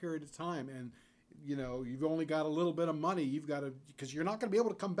short period of time, and you've only got a little bit of money. You've got to, because you're not going to be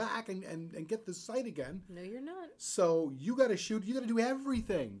able to come back and get this site again. No, you're not. So you got to shoot. You got to do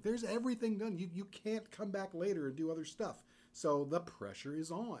everything. There's everything done. You can't come back later and do other stuff. So the pressure is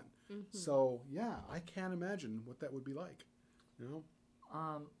on. Mm-hmm. So yeah, I can't imagine what that would be like.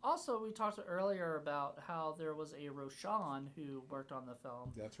 Also, we talked earlier about how there was a Rochon who worked on the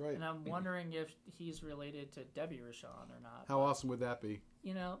film. That's right. And I'm wondering if he's related to Debbie Rochon or not. How awesome would that be?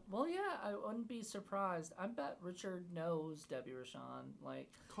 Well, yeah, I wouldn't be surprised. I bet Richard knows Debbie Rochon. Like,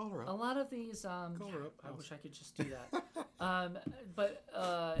 call her up. A lot of these. Call her up. I wish I could just do that. But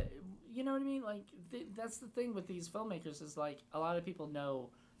you know what I mean? Like, that's the thing with these filmmakers is like a lot of people know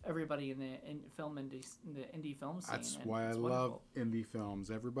everybody in the indie film scene. That's why I love indie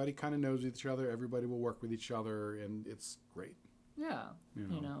films. Everybody kind of knows each other. Everybody will work with each other, and it's great. Yeah,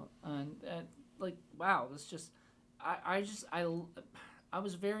 and like wow, this just I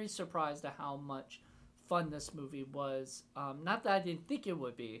was very surprised at how much fun this movie was. Not that I didn't think it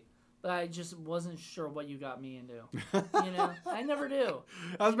would be, but I just wasn't sure what you got me into. I never do.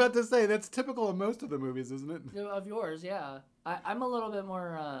 I was about to say, that's typical of most of the movies, isn't it? Of yours, yeah. I'm a little bit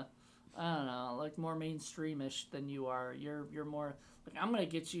more I don't know, like more mainstreamish than you are. You're more like I'm gonna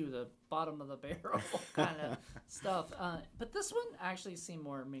get you the bottom of the barrel kind of stuff. But this one actually seemed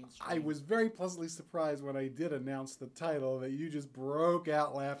more mainstream. I was very pleasantly surprised when I did announce the title that you just broke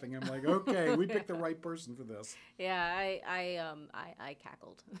out laughing. I'm like, okay, we picked the right person for this. Yeah, I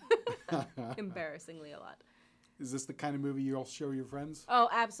cackled embarrassingly a lot. Is this the kind of movie you'll show your friends? Oh,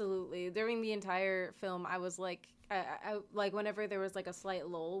 absolutely. During the entire film, I was like, I like whenever there was like a slight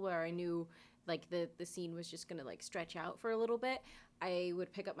lull where I knew like the scene was just gonna like stretch out for a little bit, I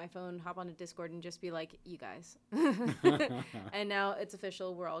would pick up my phone, hop on a Discord, and just be like, "You guys." And now it's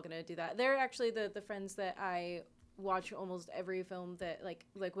official. We're all gonna do that. They're actually the friends that I watch almost every film that like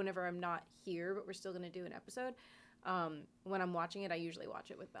whenever I'm not here, but we're still gonna do an episode. When I'm watching it, I usually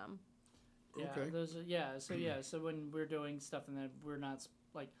watch it with them. Yeah, Okay. those are, so when we're doing stuff and then we're not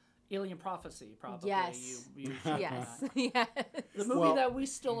like Alien Prophecy, probably. Yes. You Yes. Yes. The movie Well- that we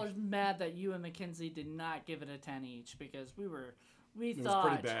still are mad that you and Mackenzie did not give it a 10 each because we was thought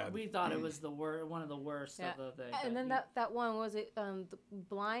pretty bad. we thought it was the one of the worst Yeah. of the thing. And then that one was it the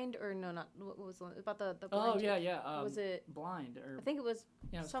blind or no, not what was the one about the blind Oh chick? yeah. Was it Blind or I think it was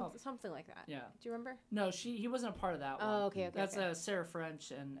yeah, it was called- something like that. yeah. Do you remember? No, he wasn't a part of that one. Oh, okay. That's okay. Sarah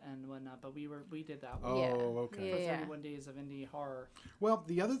French and whatnot, but we did that one. Oh, Yeah. okay. For Yeah. 31 Days of Indie Horror. Well,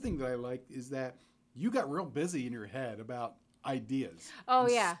 the other thing that I liked is that you got real busy in your head about ideas. Oh,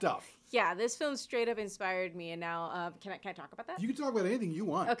 and yeah. stuff. Yeah, this film straight up inspired me, and now can I talk about that? You can talk about anything you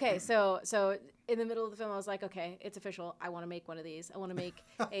want. Okay, so in the middle of the film, I was like, okay, it's official. I want to make one of these. I want to make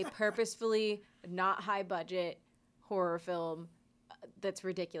a purposefully not high budget horror film that's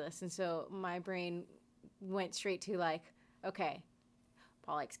ridiculous. And so my brain went straight to like, okay,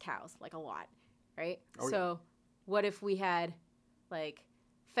 Paul likes cows like a lot, right? Oh, So what if we had like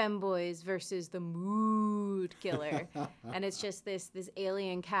femboys versus the mood killer, and it's just this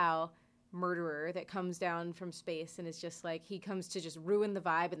alien cow murderer that comes down from space, and it's just like he comes to just ruin the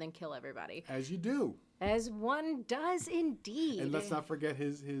vibe and then kill everybody, As you do. as one does indeed. And let's not forget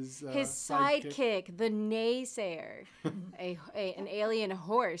his his sidekick, the naysayer, an alien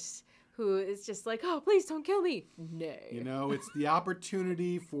horse who is just like, oh, please don't kill me. Nay. You know, it's the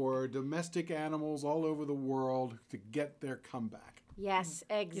opportunity for domestic animals all over the world to get their comeback. Yes,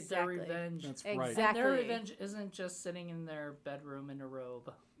 exactly. Get their revenge. That's right. Exactly. And their revenge isn't just sitting in their bedroom in a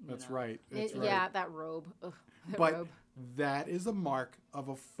robe. you That's know. right. That's right. Yeah, that robe. Ugh, that But robe. that is a mark of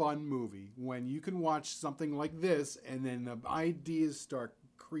a fun movie when you can watch something like this and then the ideas start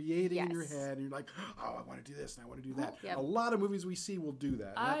creating in your Yes. head and you're like, oh, I want to do this and I want to do that. Yep. A lot of movies we see will do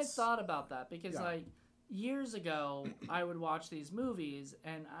that. I That's- thought about that because Yeah. like years ago I would watch these movies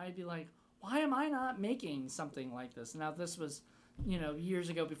and I'd be like, why am I not making something like this? Now this was, years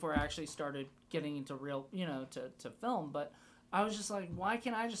ago before I actually started getting into real, to film, but I was just like, why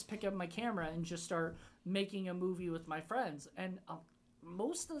can't I just pick up my camera and just start making a movie with my friends? And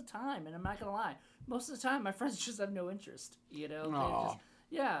most of the time, and I'm not gonna lie, most of the time my friends just have no interest, They're Aw. just,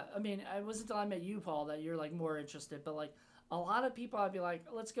 yeah, I mean, it wasn't until I met you, Paul, that you're like more interested, but like a lot of people, I'd be like,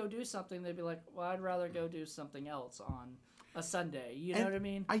 let's go do something. They'd be like, well, I'd rather go do something else on a Sunday. You know And what I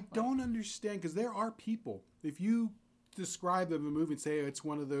mean? I don't understand because there are people, if you describe them in a movie and say it's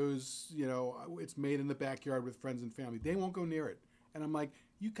one of those, it's made in the backyard with friends and family, they won't go near it. And I'm like,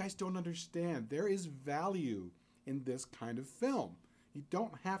 you guys don't understand. There is value in this kind of film. You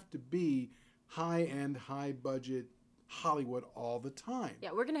don't have to be high-end, high-budget Hollywood all the time.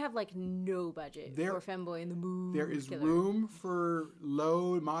 Yeah, we're gonna have like no budget There- for Femboy and the Mood There is Killer. room for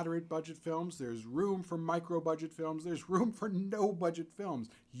low, moderate budget films. There's room for micro budget films. There's room for no budget films.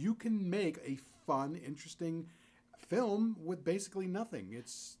 You can make a fun, interesting film with basically nothing.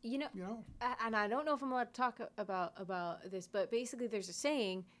 It's And I don't know if I'm allowed to talk about this, but basically there's a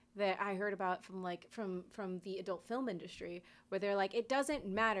saying that I heard about from the adult film industry where they're like, it doesn't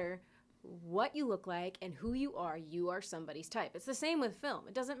matter what you look like and who you are somebody's type. It's the same with film.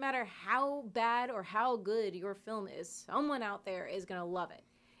 It doesn't matter how bad or how good your film is, someone out there is going to love it.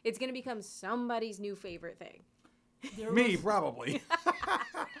 It's going to become somebody's new favorite thing. There me, was- probably.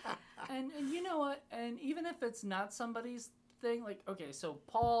 and you know what? And even if it's not somebody's thing, like, okay, so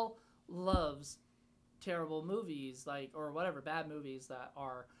Paul loves terrible movies, like, or whatever, bad movies that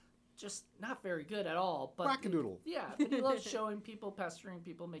are just not very good at all. But Wackadoodle. Yeah, but he loves showing people, pestering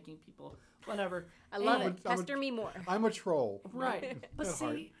people, making people, whatever. I love And- it. Pester me more. I'm a troll. Right. But At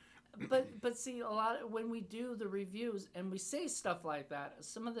heart. see, but see, a lot when we do the reviews and we say stuff like that,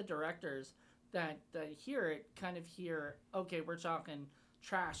 some of the directors that hear it kind of hear, okay, we're talking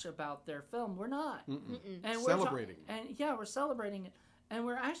trash about their film. We're not. Mm-mm. And Celebrating. and yeah, we're celebrating it. And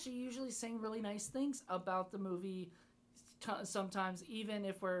we're actually usually saying really nice things about the movie sometimes, even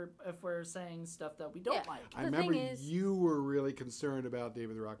if we're saying stuff that we don't Yeah. like. I The remember thing is- you were really concerned about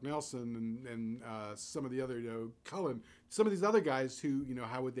David the Rock Nelson and some of the other, Cullen, some of these other guys who,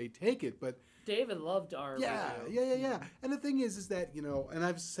 how would they take it? But David loved our yeah. review. And the thing is that, and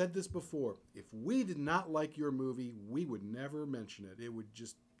I've said this before, if we did not like your movie, we would never mention it. It would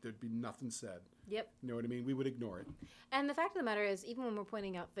just, there'd be nothing said. Yep. You know what I mean? We would ignore it. And the fact of the matter is, even when we're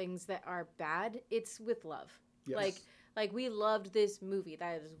pointing out things that are bad, it's with love. Yes. Like we loved this movie.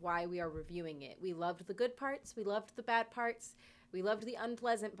 That is why we are reviewing it. We loved the good parts. We loved the bad parts. We loved the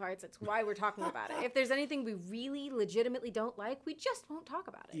unpleasant parts. That's why we're talking about it. If there's anything we really legitimately don't like, we just won't talk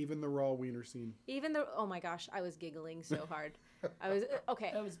about it. Even the raw wiener scene. Oh my gosh, I was giggling so hard. I was,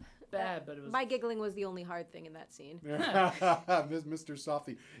 okay. It was bad, but it was My giggling was the only hard thing in that scene. Mr.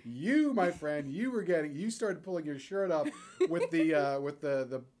 Softy, you, my friend, you started pulling your shirt up with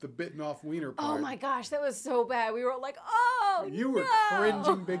the bitten off wiener part. Oh my gosh, that was so bad. We were all like, oh, You were no!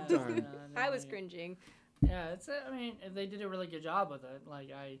 cringing big time. No, I was yeah. cringing. Yeah, I mean, they did a really good job with it.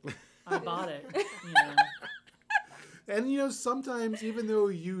 Like I bought it. You know. And sometimes even though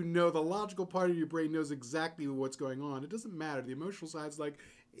the logical part of your brain knows exactly what's going on, it doesn't matter. The emotional side's like,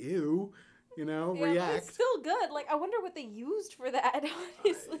 ew, Yeah, but react. it's still good. Like, I wonder what they used for that,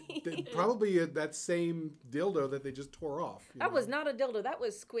 honestly. Probably that same dildo that they just tore off. That was not a dildo. That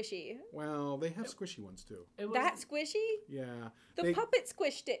was squishy. Well, they have squishy ones too. It was That squishy? Yeah. The puppet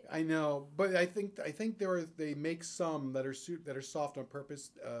squished it. I know, but I think they make some that are soft on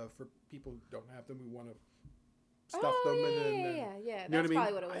purpose for people who don't have them, who want to stuff them yeah. and then Yeah. know what I That's mean?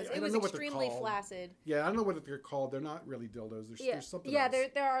 probably what it was. I It don't was know what they're extremely called. flaccid. Yeah, I don't know what they're called. They're not really dildos. There's something else.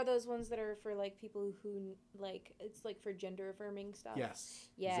 there are those ones that are for like people who like it's like for gender affirming stuff. Yes.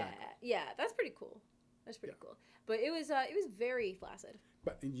 Yeah, Exactly. yeah, that's pretty cool. That's pretty cool. But it was very flaccid.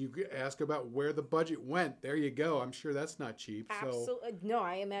 But you ask about where the budget went. There you go. I'm sure that's not cheap. So Absolutely. No,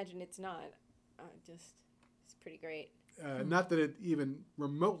 I imagine it's not. It's pretty great. not that it even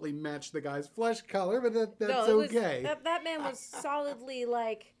remotely matched the guy's flesh color, but that's No, it was, okay. that man was solidly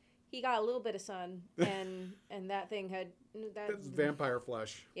like he got a little bit of sun, and that thing had that. That's vampire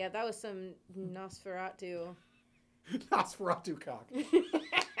flesh. Yeah, that was some Nosferatu. Nosferatu cock.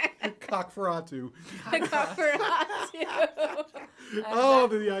 Cockferatu. Nosferatu. Oh,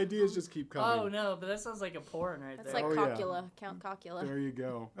 the ideas just keep coming. Oh no, but that sounds like a porn right That's there. like Oh, yeah. Cocula, Count Cocula. There you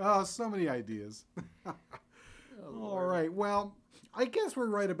go. Oh, so many ideas. Oh, All Lord. right. Well, I guess we're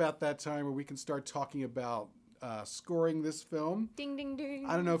right about that time where we can start talking about scoring this film. Ding ding ding.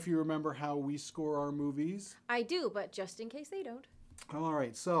 I don't know if you remember how we score our movies. I do, but just in case they don't. All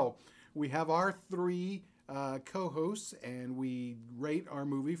right. So we have our three co-hosts, and we rate our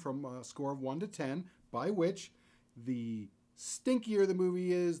movie from a score of 1 to 10, by which the stinkier the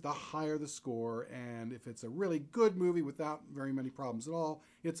movie is, the higher the score. And if it's a really good movie without very many problems at all,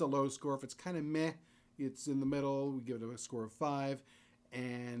 it's a low score. If it's kind of meh, it's in the middle. We give it a score of 5.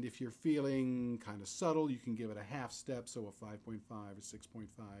 And if you're feeling kind of subtle, you can give it a half step, so a 5.5 or 6.5,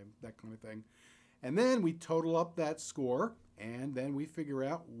 that kind of thing. And then we total up that score, and then we figure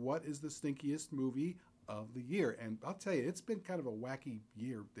out what is the stinkiest movie of the year. And I'll tell you, it's been kind of a wacky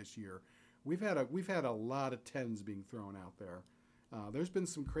year this year. We've had a lot of 10s being thrown out there. There's been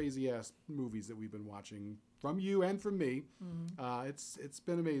some crazy ass movies that we've been watching from you and from me. Mm-hmm. It's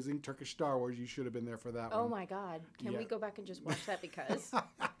been amazing. Turkish Star Wars, you should have been there for that one. Oh my God! Can we Yeah. go back and just watch that because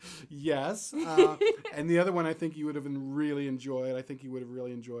Yes. And the other one I think you would have really enjoyed. I think you would have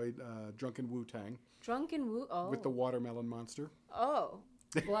really enjoyed Drunken Wu-Tang Drunken Wu? Oh, with the watermelon monster. oh,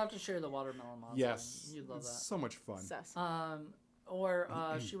 We'll have to share the watermelon monster. Yes. You'd love It's that. so much fun. sus. Or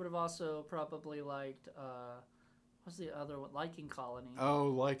she would have also probably liked what's the other one? Lichen Colony. Oh,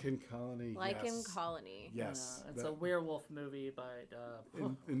 Lichen Colony. Like in yes. Colony. Yes. It's that- a werewolf movie, but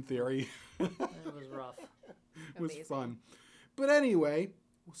in theory. it was rough. It was Amazing. fun. But anyway,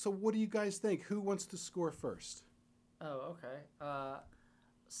 so what do you guys think? Who wants to score first? Oh, okay.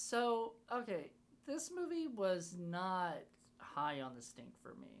 Okay, this movie was not high on the stink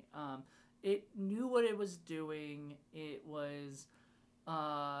for me. It knew what it was doing. It was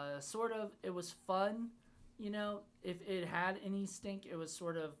it was fun. If it had any stink, it was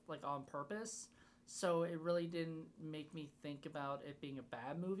sort of like on purpose. So it really didn't make me think about it being a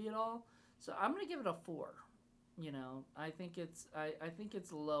bad movie at all. So I'm gonna give it a 4. I think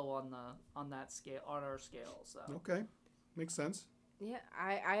it's low on that scale, on our scale. So Okay. Makes sense. Yeah,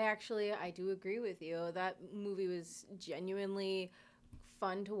 I do agree with you. That movie was genuinely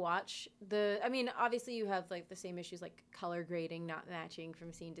fun to watch. Obviously you have like the same issues like color grading not matching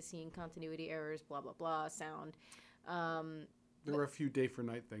from scene to scene, continuity errors, blah blah blah, sound. There were a few day for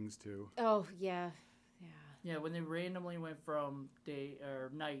night things too. Oh yeah, yeah. Yeah, when they randomly went from day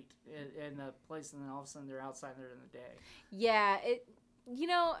or night in a place, and then all of a sudden they're outside and they're in the day. Yeah,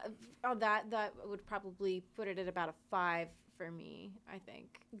 on that would probably put it at about a 5 for me, I think.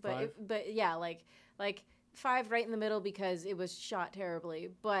 But 5? but yeah, like 5 right in the middle because it was shot terribly,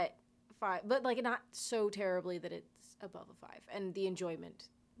 but 5, but like not so terribly that it's above a 5, and the enjoyment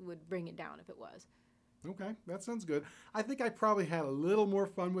would bring it down if it was. Okay, that sounds good. I think I probably had a little more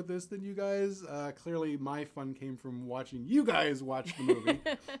fun with this than you guys. Clearly, my fun came from watching you guys watch the movie,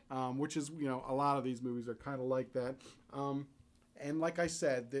 which is, a lot of these movies are kind of like that. And like I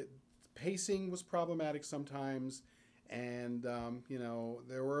said, the pacing was problematic sometimes, and,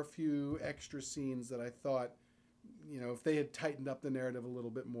 there were a few extra scenes that I thought, if they had tightened up the narrative a little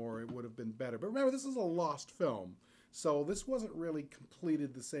bit more, it would have been better. But remember, this is a lost film. So this wasn't really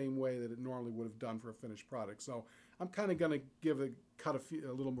completed the same way that it normally would have done for a finished product. So I'm kind of going to cut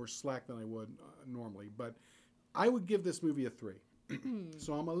a little more slack than I would normally. But I would give this movie a 3.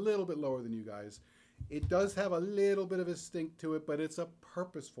 So I'm a little bit lower than you guys. It does have a little bit of a stink to it, but it's a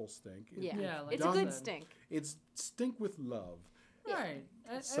purposeful stink. Yeah, like it's a good stink. It's stink with love. Right.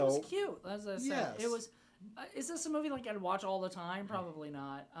 It So- was cute, as I said. Yes. It was. Is this a movie like I'd watch all the time? Probably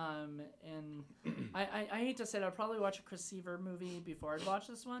not. And I hate to say it, I'd probably watch a Chris Seaver movie before I'd watch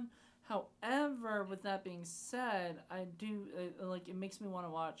this one. However, with that being said, I do it makes me want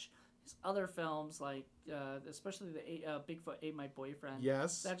to watch his other films, like especially the Bigfoot Ate My Boyfriend.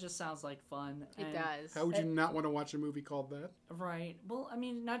 Yes. That just sounds like fun. It And- does. How would you not want to watch a movie called that? Right. Well, I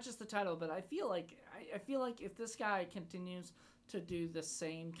mean, not just the title, but I feel like if this guy continues to do the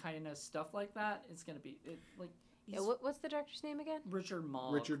same kind of stuff like that, it's gonna be Yeah, what's the director's name again? Richard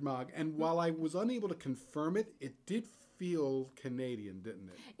Mogg. Richard Mogg. And while I was unable to confirm it, it did feel Canadian, didn't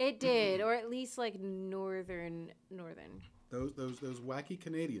it? It did, or at least like northern. Those wacky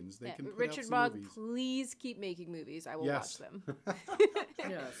Canadians, they Yeah, can put Richard out some Mogg, movies. please keep making movies. I will Yes. watch them.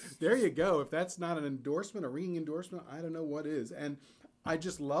 Yes. There you go. If that's not an endorsement, a ringing endorsement, I don't know what is. And I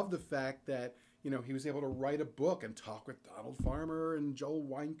just love the fact that, he was able to write a book and talk with Donald Farmer and Joel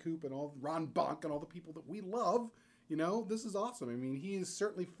Wynkoop and Ron Bonk and all the people that we love. This is awesome. I mean, he is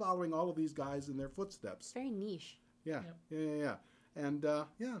certainly following all of these guys in their footsteps. It's very niche. Yeah, yeah. And, I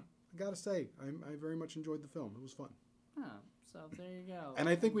got to say, I very much enjoyed the film. It was fun. Oh, so there you go. And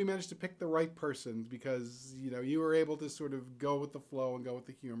I think we managed to pick the right person because, you were able to sort of go with the flow and go with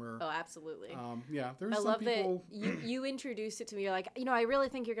the humor. Oh, absolutely. There's I some love people... that you introduced it to me. You're like, I really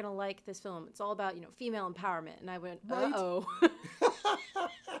think you're going to like this film. It's all about, female empowerment. And I went, Right. uh-oh.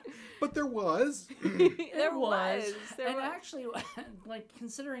 But there was. There was. And actually,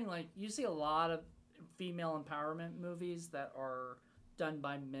 considering, you see a lot of female empowerment movies that are done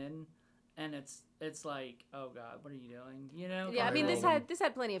by men, and it's like, oh god, what are you doing? Yeah, I mean, Right. this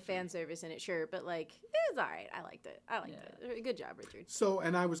had plenty of fan service in it, sure, but it was all right. I liked it. it. Good job, Richard. So,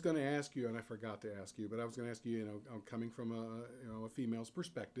 and I was going to ask you, and I forgot to ask you, but I was going to ask you, coming from a female's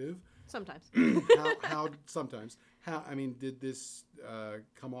perspective, Sometimes. did this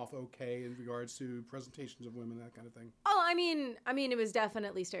come off okay in regards to presentations of women, that kind of thing? Oh, I mean, it was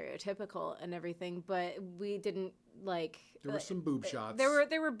definitely stereotypical and everything, but we didn't There were some boob shots.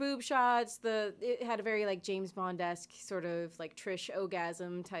 There were boob shots. It had a very James Bond-esque sort of Trish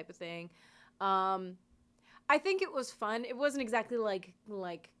orgasm type of thing. I think it was fun. It wasn't exactly like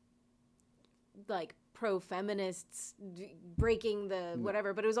pro-feminists breaking the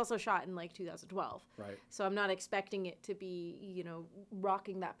whatever, but it was also shot in 2012. Right. So I'm not expecting it to be,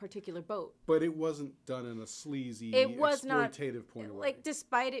 rocking that particular boat. But it wasn't done in a sleazy, It was not, exploitative point of way.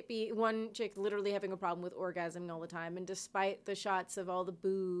 despite it be one chick literally having a problem with orgasming all the time, and despite the shots of all the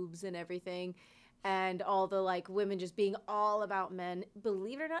boobs and everything, and all the women just being all about men,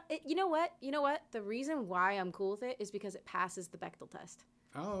 believe it or not, you know what? The reason why I'm cool with it is because it passes the Bechdel test.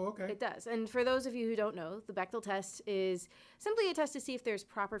 Oh, okay. It does. And for those of you who don't know, the Bechdel test is simply a test to see if there's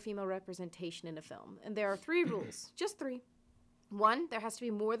proper female representation in a film. And there are 3 rules, just 3. 1, there has to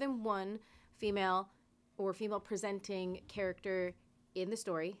be more than one female or female presenting character in the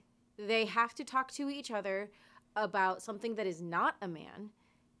story. They have to talk to each other about something that is not a man.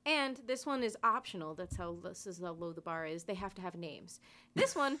 And this one is optional. This is how low the bar is. They have to have names.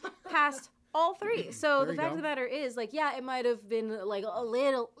 This one passed all 3. So There the you fact go. of the matter is, it might have been a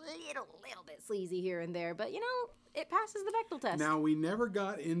little bit sleazy here and there, but it passes the Bechdel test. Now, we never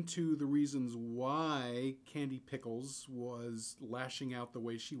got into the reasons why Candy Pickles was lashing out the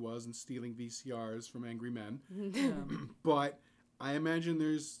way she was and stealing VCRs from angry men. But I imagine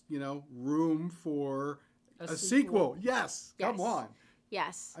there's, room for a sequel. Yes. Come Yes. on.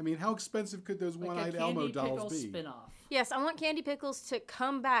 Yes. I mean, how expensive could those Like one-eyed a Elmo Candy dolls Pickle be? spin-off. Yes, I want Candy Pickles to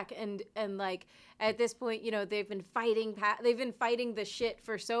come back and like at this point, they've been fighting the shit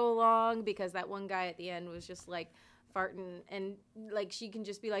for so long because that one guy at the end was just like farting, and like she can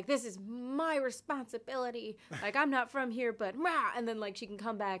just be like, this is my responsibility, like I'm not from here, but rah! And then like she can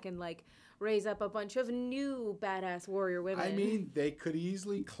come back and like raise up a bunch of new badass warrior women. I mean, they could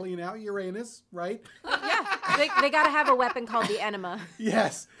easily clean out Uranus, right? yeah, they gotta have a weapon called the enema.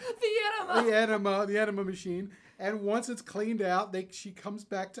 Yes, The enema. the enema machine. And once it's cleaned out, she comes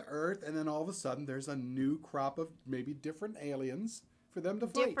back to Earth, and then all of a sudden, there's a new crop of maybe different aliens for them to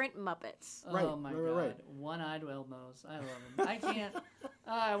fight. Different Muppets. Right, Oh my right, god. right. One-eyed Elmos. I love them. I can't.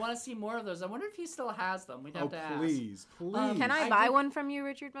 I want to see more of those. I wonder if he still has them. We'd have Oh, to ask. please, please. Can I I buy did- one from you,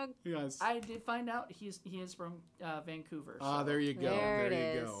 Richard Mugg? Yes. I did find out he is from Vancouver. Ah, so- there you go. There it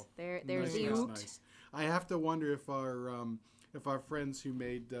you is. go. There's nice, the nice, oot. nice. I have to wonder if our friends who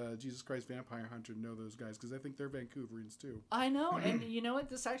made Jesus Christ Vampire Hunter know those guys, because I think they're Vancouverians too. I know, and you know what?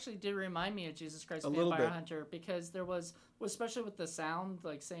 This actually did remind me of Jesus Christ A little Vampire bit. Hunter, because there was, especially with the sound,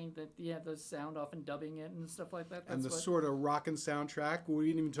 like saying that you have the sound off and dubbing it and stuff like that. And the That's sort of rockin' soundtrack. We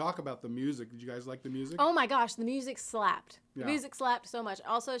didn't even talk about the music. Did you guys like the music? Oh my gosh, the music slapped. Yeah. The music slapped so much.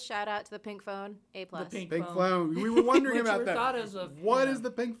 Also, shout out to the Pink Phone, A+. the Pink Pink Phone. Phone. We were wondering Which about we that. thought is a- What yeah. is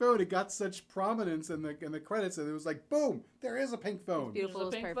the Pink Phone? It got such prominence in the credits, and it was like, boom, there is a Pink Phone. Beautiful.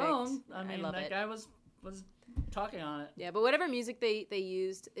 There's a It was Pink perfect. Phone. I mean, love that it. guy was talking on it. Yeah, but whatever music they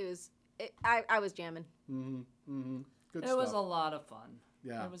used, I was jamming. Mm-hmm. Mm-hmm. Good It stuff. was a lot of fun.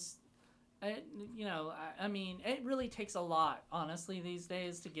 Yeah. It was, I mean, it really takes a lot, honestly, these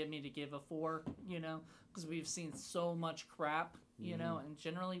days to get me to give a 4, because we've seen so much crap, and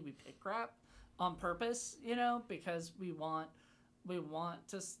generally we pick crap on purpose, because we want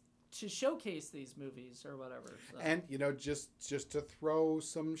to showcase these movies or whatever. So. And just to throw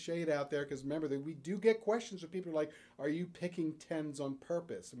some shade out there, because remember that we do get questions from people like, "Are you picking 10s on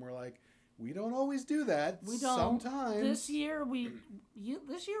purpose?" And we're like, "We don't always do that. We don't. Sometimes This year we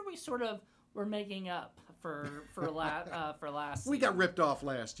sort of were making up for last. we got ripped off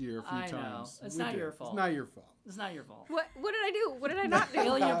last year a few I know. times. It's We not did. your fault. It's not your fault. It's not your fault. What did I do? What did I not do?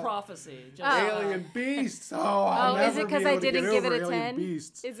 Alien Prophecy. Just, Alien Beasts. Oh, I'll is it never be 'cause I able to get didn't give it over a Alien 10?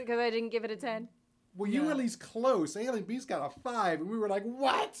 Beasts. Is it because I didn't give it a 10? Well, you were Yeah. at least close. Alien Beasts got a 5, and we were like,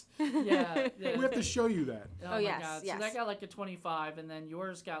 "What?" yeah. We have to show you that. Oh, Oh, my yes, God. yes. So that got like a 25, and then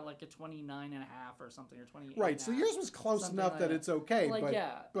yours got like a 29.5 or something, or 28. Right. So yours was close Something enough like that that. it's okay. Like, but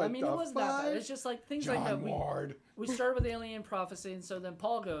yeah. but I mean, it a wasn't that bad. 5? It's just like things like that. John Ward. We started with Alien Prophecy, and so then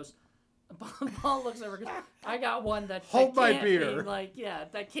Paul goes. Paul looks over and goes, I got one that Hold my can't beer. be like, yeah,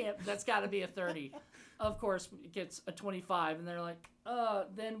 that's got to be a 30. Of course, it gets a 25, and they're like,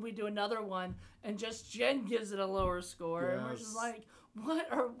 then we do another one, and just Jen gives it a lower score, and we're just Yes. like,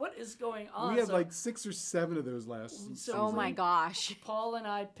 what is going on? We had So like 6 or 7 of those last So- season. Oh my gosh. Paul and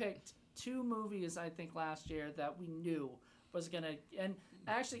I picked 2 movies, I think, last year that we knew was gonna, and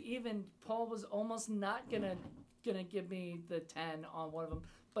actually even Paul was almost not gonna give me the 10 on one of them,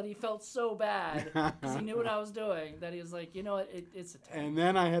 but he felt so bad because he knew what I was doing that he was like, you know what, it's a 10. And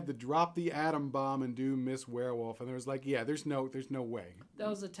then I had to drop the atom bomb and do Miss Werewolf, and there was like, yeah, there's no way. That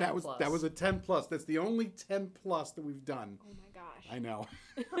was a 10 That was plus. that was a 10 plus. That's the only 10 plus that we've done. Oh my gosh. I know.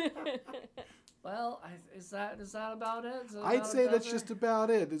 Well, is that about it? Is that I'd about say a that's dozen? just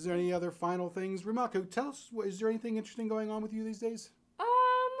about it. Is there any other final things? Rimako, tell us, is there anything interesting going on with you these days,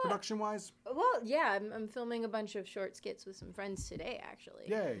 production wise? Well, yeah, I'm filming a bunch of short skits with some friends today, actually.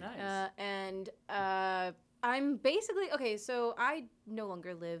 Yay. Nice. I'm basically okay. So I no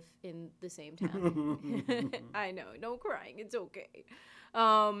longer live in the same town. I know, no crying, it's okay.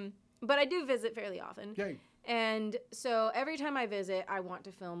 But I do visit fairly often. Yay. And so every time I visit, I want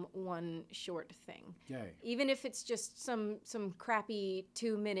to film one short thing. Yay. Even if it's just some crappy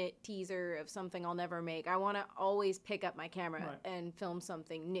 2-minute teaser of something I'll never make, I want to always pick up my camera Right. and film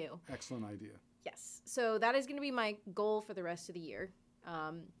something new. Excellent idea. Yes. So that is going to be my goal for the rest of the year.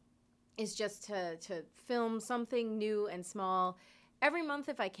 Is just to film something new and small every month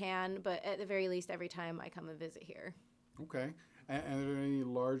if I can, but at the very least every time I come and visit here. Okay. And are there any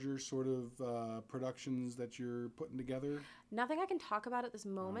larger sort of productions that you're putting together? Nothing I can talk about at this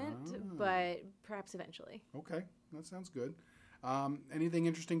moment, Ah. but perhaps eventually. Okay. That sounds good. Anything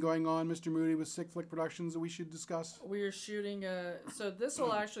interesting going on, Mr. Moody, with Sick Flick Productions that we should discuss? We're shooting so this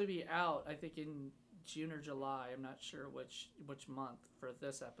will actually be out, I think, in June or July. I'm not sure which month for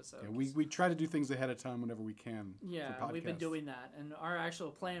this episode. Yeah, we try to do things ahead of time whenever we can. Yeah, for we've been podcasts. doing that, and our actual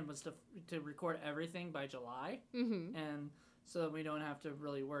plan was to record everything by July, Mm-hmm. and so that we don't have to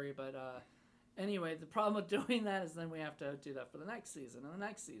really worry. But Anyway, the problem with doing that is then we have to do that for the next season and the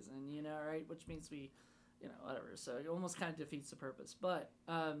next season, you know, right? Which means we, you know, whatever. So it almost kind of defeats the purpose. But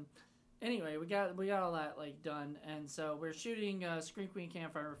anyway, we got all that like done, and so we're shooting Screen Queen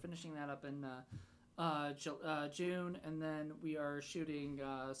Campfire. We're finishing that up in June, and then we are shooting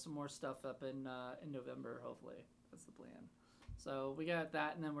some more stuff up in November. Hopefully, that's the plan. So we got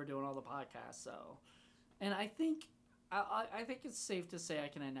that, and then we're doing all the podcasts. So, and I think it's safe to say I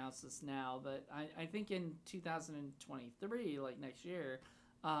can announce this now, but I think in 2023, like next year,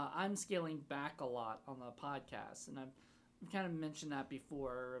 I'm scaling back a lot on the podcast, and I've kind of mentioned that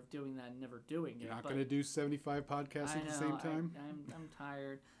before of doing that and never doing it. You're not going to do 75 podcasts at the same time? I'm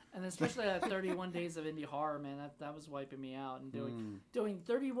tired. And especially that 31 days of indie horror, man, that was wiping me out. And doing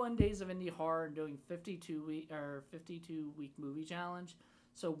 31 days of indie horror and doing 52 week movie challenge.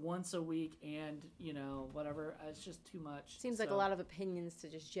 So once a week and, you know, whatever, it's just too much. Seems like a lot of opinions to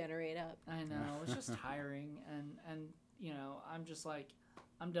just generate up. I know. It's just tiring. And you know, I'm just like,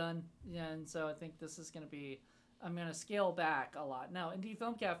 I'm done. Yeah, and so I think this is going to be, I'm going to scale back a lot. Now, Indie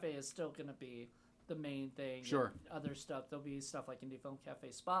Film Cafe is still going to be the main thing. Sure. Other stuff. There'll be stuff like Indie Film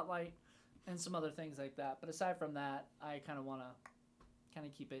Cafe Spotlight and some other things like that. But aside from that, I kind of want to kind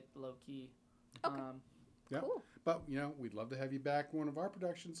of keep it low key. Okay. Yeah. Cool. But, you know, we'd love to have you back in one of our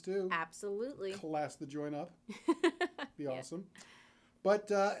productions, too. Absolutely. Class the joint up. Be awesome.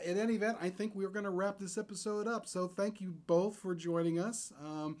 But in any event, I think we're going to wrap this episode up. So thank you both for joining us.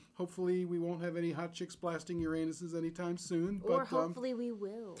 Hopefully we won't have any hot chicks blasting Uranuses anytime soon. Or hopefully we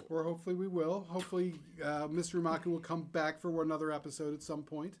will. Hopefully Mr. Umaku will come back for another episode at some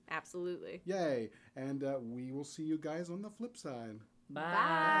point. Absolutely. Yay. And we will see you guys on the flip side. Bye.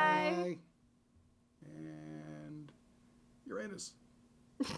 Bye. And Uranus.